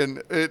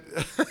fucking,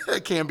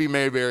 it can be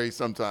Mayberry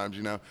sometimes,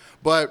 you know.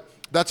 But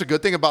that's a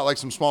good thing about like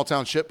some small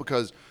town shit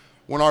because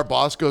when our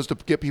boss goes to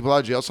get people out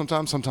of jail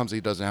sometimes he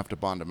doesn't have to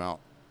bond them out.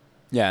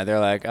 Yeah, they're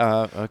like,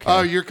 okay.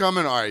 Oh, you're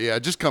coming? All right, yeah,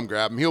 just come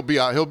grab him. He'll be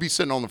out. He'll be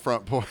sitting on the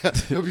front porch.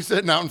 He'll be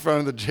sitting out in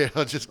front of the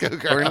jail. Just go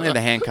grab We're gonna leave him.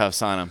 the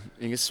handcuffs on him.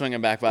 You can swing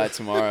him back by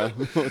tomorrow.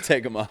 We'll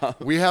take him off.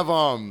 We have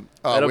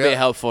That'll we be have-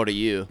 helpful to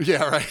you.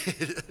 Yeah,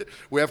 right.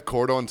 We have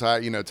Cordo and Ty.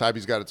 You know,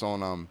 Tybee's got its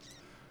own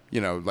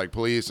like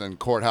police and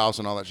courthouse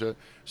and all that shit.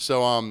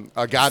 So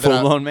a guy that Full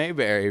blown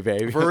Mayberry,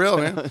 baby. for real,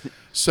 man.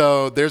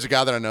 So there's a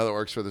guy that I know that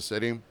works for the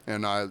city,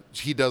 and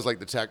he does like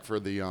the tech for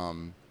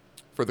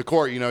the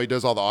court. You know, he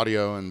does all the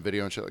audio and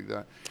video and shit like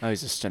that. Oh,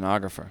 he's a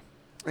stenographer.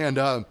 And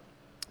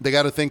they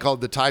got a thing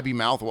called the Tybee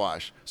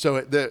mouthwash. So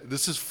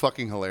this is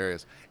fucking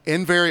hilarious.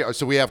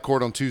 So we have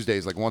court on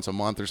Tuesdays, like once a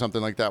month or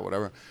something like that,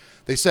 whatever.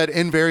 They said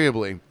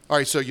invariably, all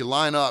right, so you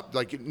line up,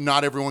 like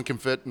not everyone can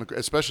fit,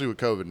 especially with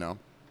COVID now.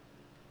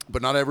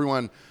 But not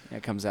everyone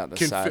It comes out the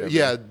can side fit. of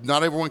Yeah, it.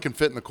 not everyone can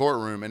fit in the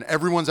courtroom, and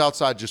everyone's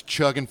outside just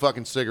chugging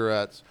fucking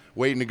cigarettes,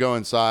 waiting to go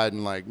inside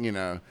and like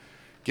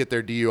get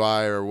their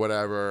DUI or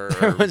whatever. or-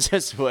 Everyone's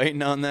just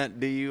waiting on that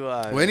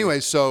DUI. Well,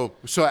 anyway, so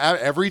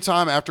every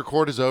time after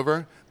court is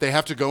over, they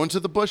have to go into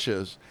the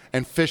bushes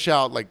and fish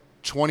out like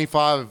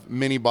 25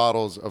 mini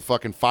bottles of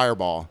fucking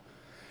Fireball.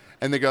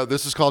 And they go,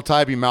 this is called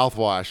Tybee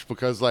mouthwash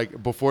because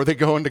like before they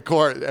go into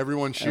court,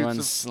 everyone shoots Everyone's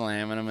them,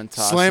 slamming them and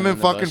tossing slamming them in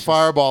the fucking bushes.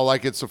 Fireball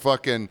like it's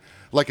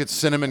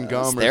cinnamon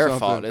gum It's or their something.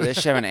 fault. They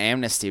should have an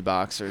amnesty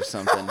box or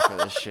something for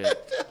this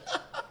shit.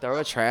 Throw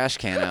a trash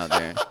can out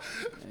there.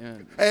 Yeah.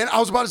 And I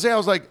was about to say, I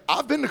was like,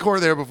 I've been to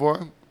court there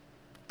before.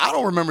 I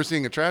don't remember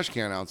seeing a trash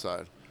can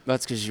outside.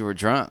 That's because you were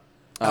drunk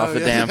off Oh, the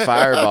yeah. damn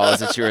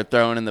fireballs that you were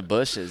throwing in the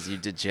bushes, you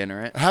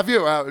degenerate. Have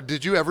you?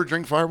 Did you ever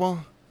drink Fireball?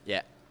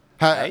 Yeah.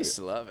 Ha- I used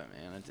to love it,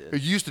 man. I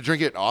did. You used to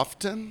drink it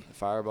often,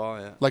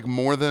 Fireball, yeah. like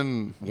more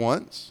than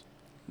once.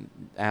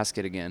 Ask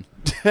it again.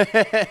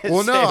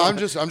 Well, no, I'm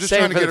just Same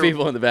trying to for get the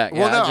people in the back.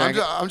 Well, Yeah, I no, drank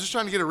it. I'm just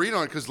trying to get a read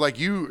on it because like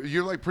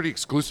you're like pretty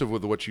exclusive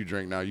with what you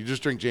drink now. You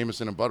just drink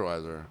Jameson and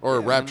Budweiser or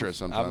Yeah, Rapture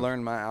sometimes. I've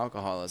learned my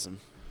alcoholism.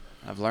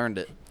 I've learned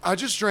it. I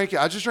just drank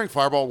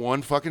Fireball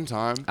one fucking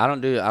time. I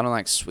don't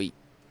like sweet.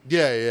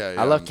 Yeah.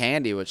 I love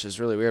candy, which is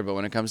really weird. But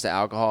when it comes to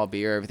alcohol,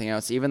 beer, everything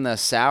else, even the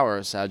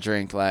sours I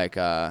drink, like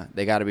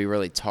they got to be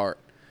really tart.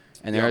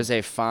 And there Yeah. is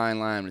a fine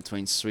line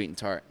between sweet and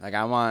tart. Like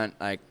I want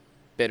like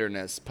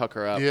bitterness,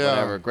 pucker up, Yeah.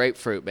 whatever.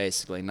 Grapefruit,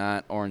 basically,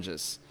 not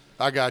oranges.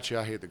 I got you.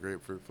 I hate the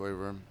grapefruit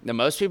flavor. Now,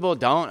 most people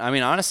don't. I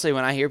mean, honestly,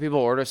 when I hear people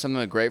order something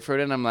with grapefruit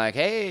in, I'm like,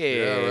 hey,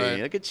 Yeah,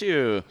 right. look at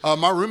you.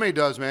 My roommate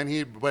does, man.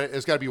 But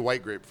it's got to be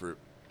white grapefruit.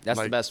 That's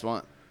Like, the best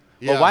one.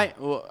 Yeah.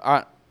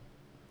 Well,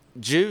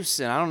 juice,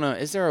 and I don't know,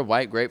 is there a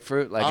white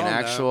grapefruit, like I an don't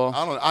actual?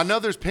 know. I know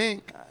there's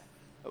pink,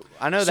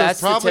 I know So that's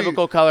it's probably- the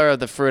typical color of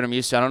the fruit I'm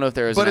used to. I don't know if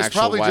there is but an it's actual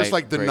probably white just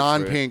like the grapefruit.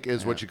 non-pink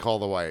is Yeah. what you call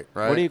the white,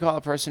 right? What do you call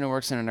a person who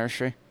works in a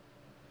nursery?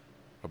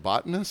 A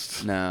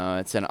botanist? No,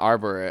 it's an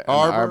arborist.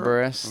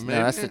 No,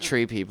 that's the Maybe?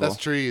 tree people. That's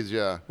trees,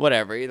 yeah.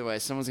 Whatever. Either way,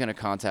 someone's gonna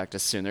contact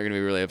us soon. They're gonna be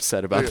really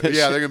upset about this.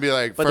 Yeah, shit. they're gonna be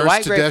like, But the first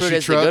white grapefruit Tedeschi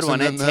is the good trucks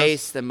one. and It then this.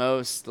 tastes the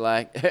most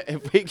like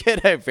if we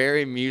get a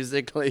very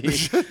musically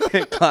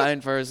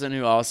inclined person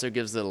who also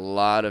gives a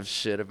lot of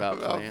shit about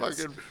Oh,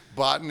 plants. fucking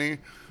botany.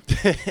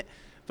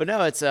 But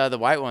no, it's the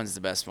white one's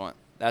the best one.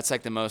 That's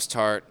like the most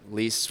tart,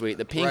 least sweet.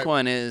 The pink Right.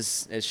 one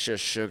it's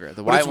just sugar. The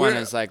But white it's one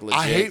weird. is like legit.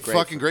 I hate grapefruit.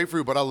 fucking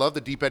grapefruit, but I love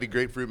the deep eddy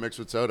grapefruit mixed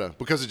with soda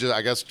because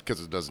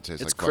because it doesn't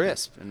taste It's like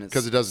crisp and it's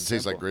because it doesn't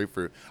taste like simple.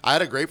 grapefruit. I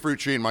had a grapefruit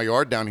tree in my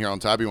yard down here on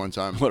Tybee one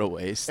time, What a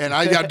waste. and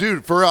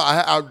dude, for real,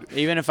 I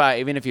even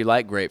if you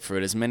like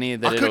grapefruit, as many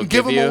that I it'll couldn't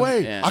give them you,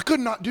 away. yeah. I could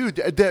not, dude.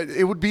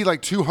 It would be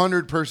like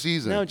 200 per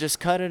season. No, just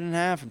cut it in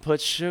half and put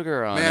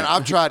sugar on Man, it.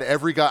 I've tried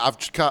every guy. I've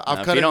if cut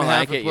you it in don't half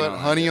like and it, you put don't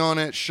like honey it. on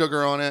it,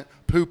 sugar on it,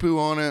 poo poo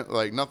on it.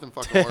 Like nothing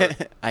fucking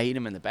worked. I eat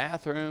them in the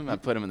bathroom. I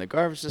put them in the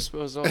garbage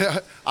disposal.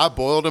 I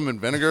boiled them in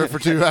vinegar for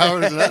 2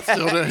 hours, and that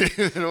still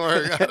didn't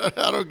work.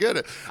 I don't get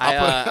it.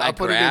 I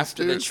put it in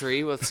grafted the stews.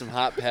 tree with some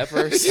hot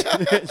peppers.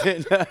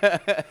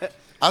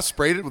 I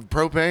sprayed it with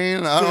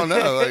propane. I don't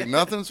know. Like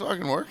nothing's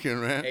fucking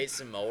working, man. Ate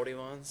some moldy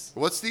ones.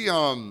 What's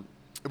the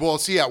Well,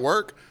 see, at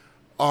work,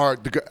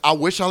 I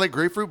wish I like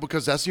grapefruit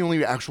because that's the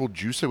only actual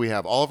juice that we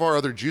have. All of our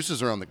other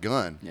juices are on the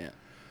gun. Yeah.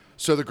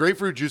 So the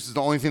grapefruit juice is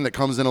the only thing that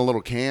comes in a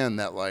little can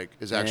that like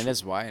is And actually. it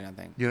is white, I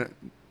think. You know,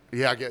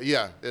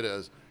 yeah, it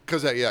is.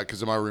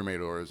 Because my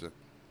roommate orders it.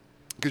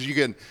 Because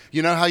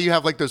you know how you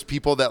have like those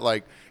people that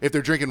like if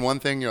they're drinking one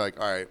thing, you're like,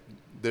 all right,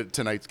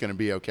 tonight's gonna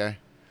be okay.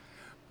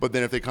 But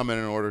then if they come in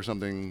and order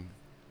something,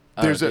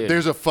 there's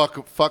a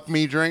fuck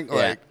me drink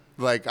Yeah.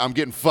 like I'm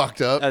getting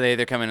fucked up. Oh, they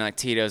either come in like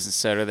Tito's and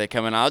soda. They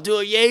come in, I'll do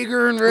a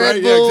Jaeger and Red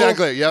Right, Bull. yeah,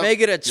 exactly. Yep. Make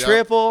it a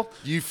triple.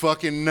 You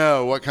fucking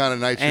know what kind of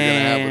nights you're gonna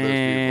have with those people.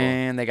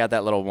 And they got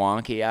that little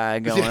wonky eye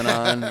going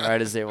on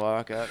right as they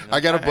walk up. I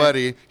got a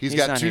buddy. He's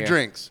got not 2 here.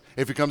 drinks.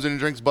 If he comes in and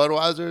drinks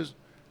Budweiser's,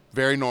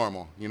 very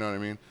normal. You know what I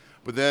mean?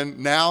 But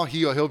then now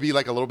he'll be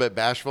like a little bit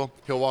bashful.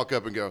 He'll walk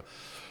up and go,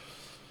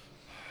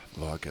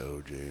 "Fuck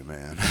OJ,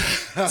 man."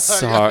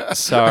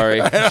 Sorry.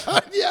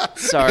 Yeah.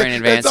 Sorry in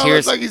advance. It's almost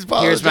Here's, like he's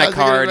here's my apologizing in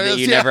card that advance.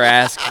 you Yeah. never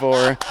asked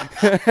for.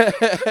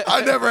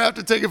 I never have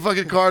to take a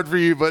fucking card for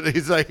you, but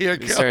he's like, "Here,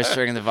 He go." starts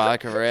drinking the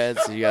vodka red,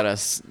 so you gotta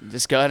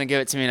just go ahead and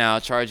give it to me now.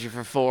 I'll charge you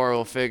for 4.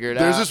 We'll figure it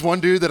out. There's this one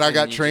dude that I And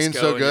got you trained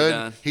just go so and you're good.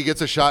 done. He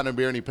gets a shot and a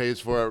beer and he pays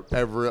for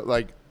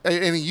it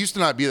and he used to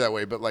not be that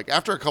way, but like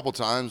after a couple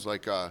times,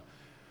 like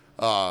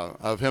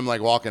of him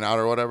like walking out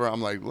or whatever,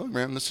 I'm like, look,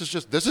 man, this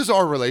is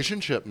our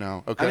relationship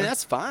now. Okay. I mean,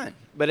 that's fine,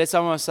 but it's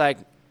almost like,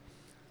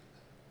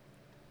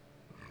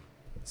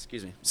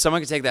 excuse me,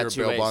 someone could take that You're a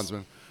 2 bail ways.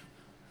 bondsman.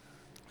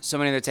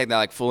 Someone either take that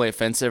like fully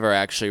offensive or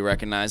actually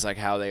recognize like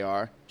how they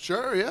are.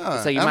 Sure, yeah.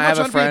 It's like you I'm might not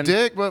have a trying to friend- be a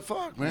dick, but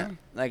fuck, man.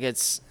 Like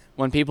it's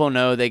when people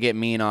know they get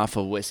mean off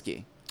of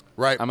whiskey.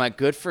 Right. I'm like,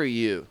 good for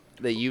you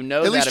that you know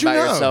At that least you about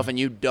know. yourself and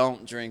you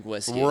don't drink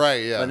whiskey.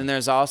 Right, yeah. But then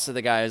there's also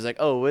the guy who's like,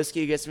 oh,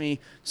 whiskey gets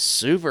me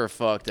super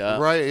fucked up.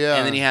 Right, yeah.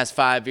 And then he has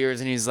 5 beers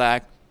and he's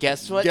like,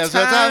 guess what Guess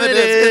time what time it is?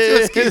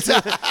 is? It's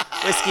whiskey time.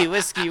 Whiskey,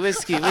 whiskey,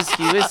 whiskey,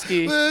 whiskey,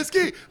 whiskey.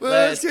 Whiskey,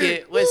 Let's whiskey,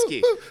 get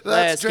whiskey. woo, woo.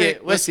 Let's drink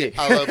get whiskey.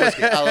 I love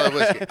whiskey. I love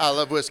whiskey. I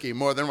love whiskey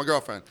more than my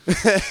girlfriend.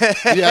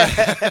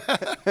 Yeah.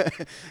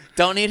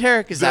 Don't need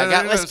her because I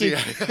got whiskey.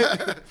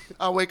 Yeah.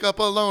 I'll wake up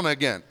alone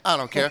again. I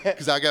don't care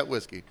because I got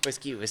whiskey.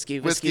 Whiskey, whiskey,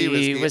 Whiskey,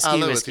 whiskey, whiskey. whiskey, I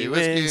love whiskey,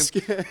 whiskey.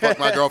 whiskey. Fuck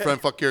my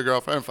girlfriend. Fuck your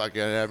girlfriend. Fuck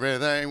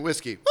everything.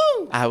 Whiskey.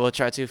 Woo. I will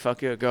try to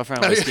fuck your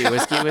girlfriend. Whiskey,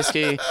 whiskey,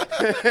 whiskey.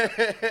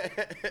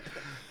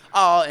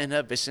 All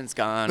inhibitions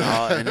gone.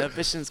 All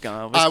inhibitions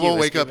gone. Whiskey, I will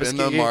whiskey, wake up in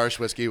the whiskey. marsh.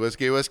 Whiskey,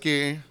 whiskey,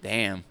 whiskey.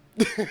 Damn.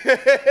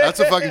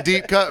 That's a fucking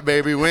deep cut,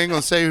 baby. We ain't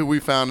gonna say who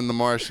we found in the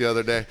marsh the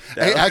other day.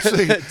 Hey,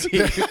 actually,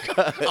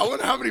 I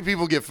wonder how many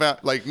people get found,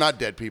 like not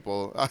dead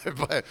people,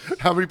 but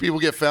how many people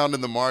get found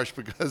in the marsh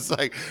because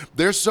like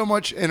there's so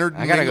much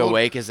intermingled. I gotta go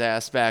wake his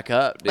ass back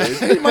up, dude.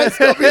 He might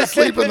still be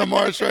asleep in the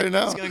marsh right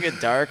now. It's gonna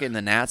get dark and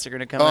the gnats are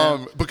gonna come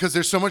out. Because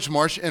there's so much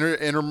marsh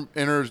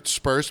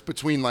interspersed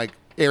between like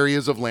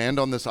areas of land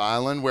on this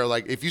island where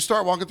like if you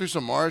start walking through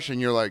some marsh and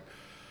you're like,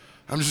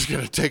 I'm just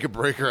gonna take a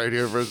break right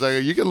here for a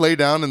second. You can lay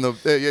down in the.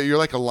 You're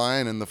like a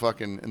lion in the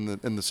fucking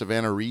in the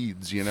Savannah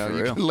reeds. You know, For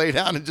you real. can lay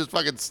down and just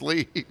fucking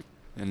sleep.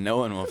 And no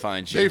one will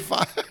find They you.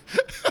 find.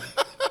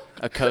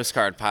 A Coast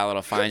Guard pilot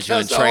will find you in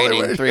That's the only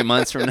training way. 3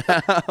 months from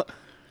now.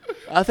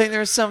 I think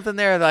there's something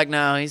there. Like,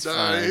 no, he's No,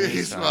 fine.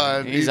 he's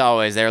fine. He's He-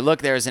 always there.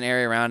 Look, there's an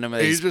area around him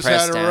that He he's just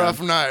pressed had a down.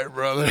 rough night,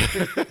 brother.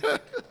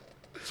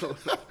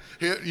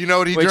 You know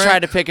what he We drank? tried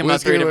to pick him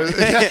up. Whiskey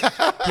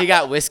with- He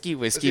got whiskey,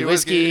 whiskey,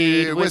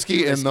 whiskey,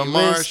 whiskey in the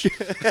marsh.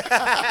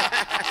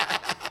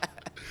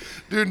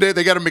 Dude,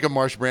 they got to make a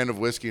marsh brand of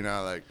whiskey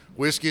now. Like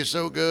whiskey is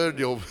so good,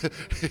 you'll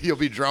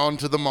be drawn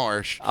to the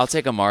marsh. I'll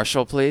take a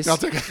Marshall, please. I'll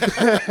take.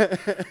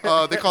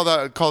 They call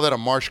that a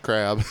marsh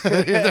crab.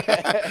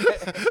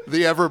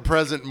 The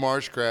ever-present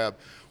marsh crab.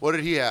 What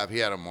did he have? He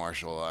had a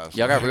Marshall last.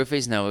 Y'all got night.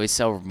 roofies? No, we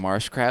sell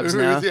marsh crabs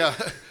now. Yeah,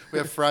 we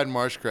have fried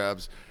marsh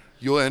crabs.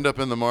 You'll end up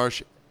in the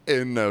marsh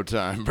in no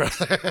time,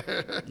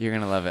 brother. You're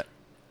gonna love it.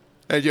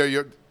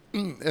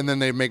 And then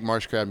they make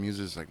marsh crab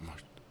music. It's like marsh.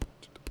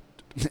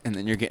 And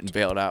then you're getting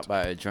bailed out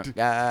by a drunk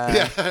guy.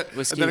 Yeah,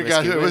 Whiskey, and then a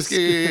guy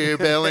whiskey, whiskey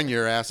bailing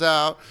your ass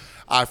out.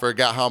 I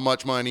forgot how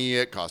much money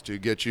it cost to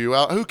get you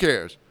out. Who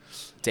cares?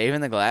 Dave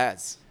and the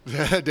Glads.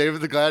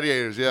 David the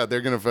Gladiators. Yeah,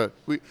 they're gonna.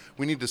 We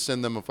need to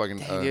send them a fucking.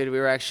 Hey, dude, we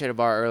were actually at a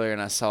bar earlier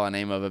and I saw a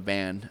name of a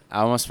band.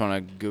 I almost want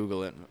to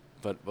Google it,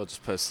 but we'll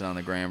just post it on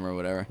the gram or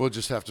whatever. We'll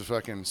just have to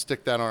fucking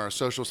stick that on our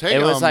socials. Hey,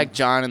 It was like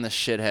John and the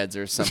Shitheads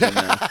or something.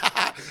 Though.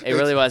 It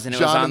really wasn't. It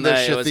was John on and the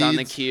the it was on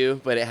the Shitheads.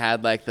 queue, but it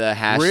had like the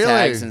hashtags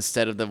Really?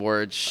 instead of the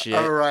word shit.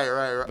 Oh,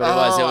 right. But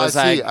it was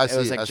I like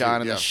see,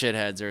 John and yeah. the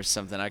Shitheads or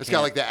something. I It's can't.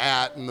 got like the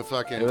at and the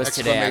fucking it was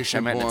today. Actually, I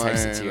exclamation meant to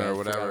text it to you point I or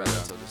forgot whatever. about it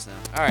yeah. until just now.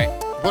 All right.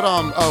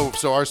 But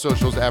so our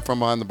socials at From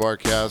Behind the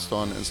Barcast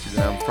on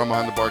Instagram, From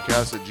Behind the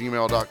Barcast at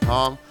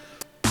gmail.com.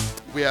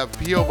 We have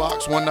P.O.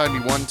 Box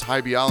 191,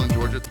 Tybee Island,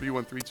 Georgia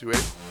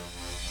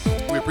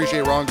 31328. We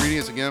appreciate Raw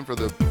Ingredients again for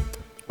the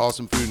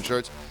awesome food and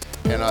shirts,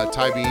 and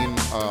Ty Bean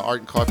Art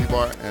and Coffee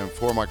Bar, and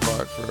For My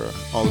Card for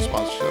all the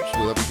sponsorships.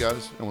 We love you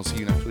guys, and we'll see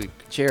you next week.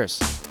 Cheers.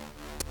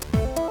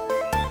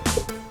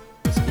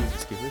 Whiskey,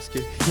 whiskey,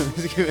 whiskey.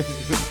 Whiskey,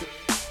 whiskey.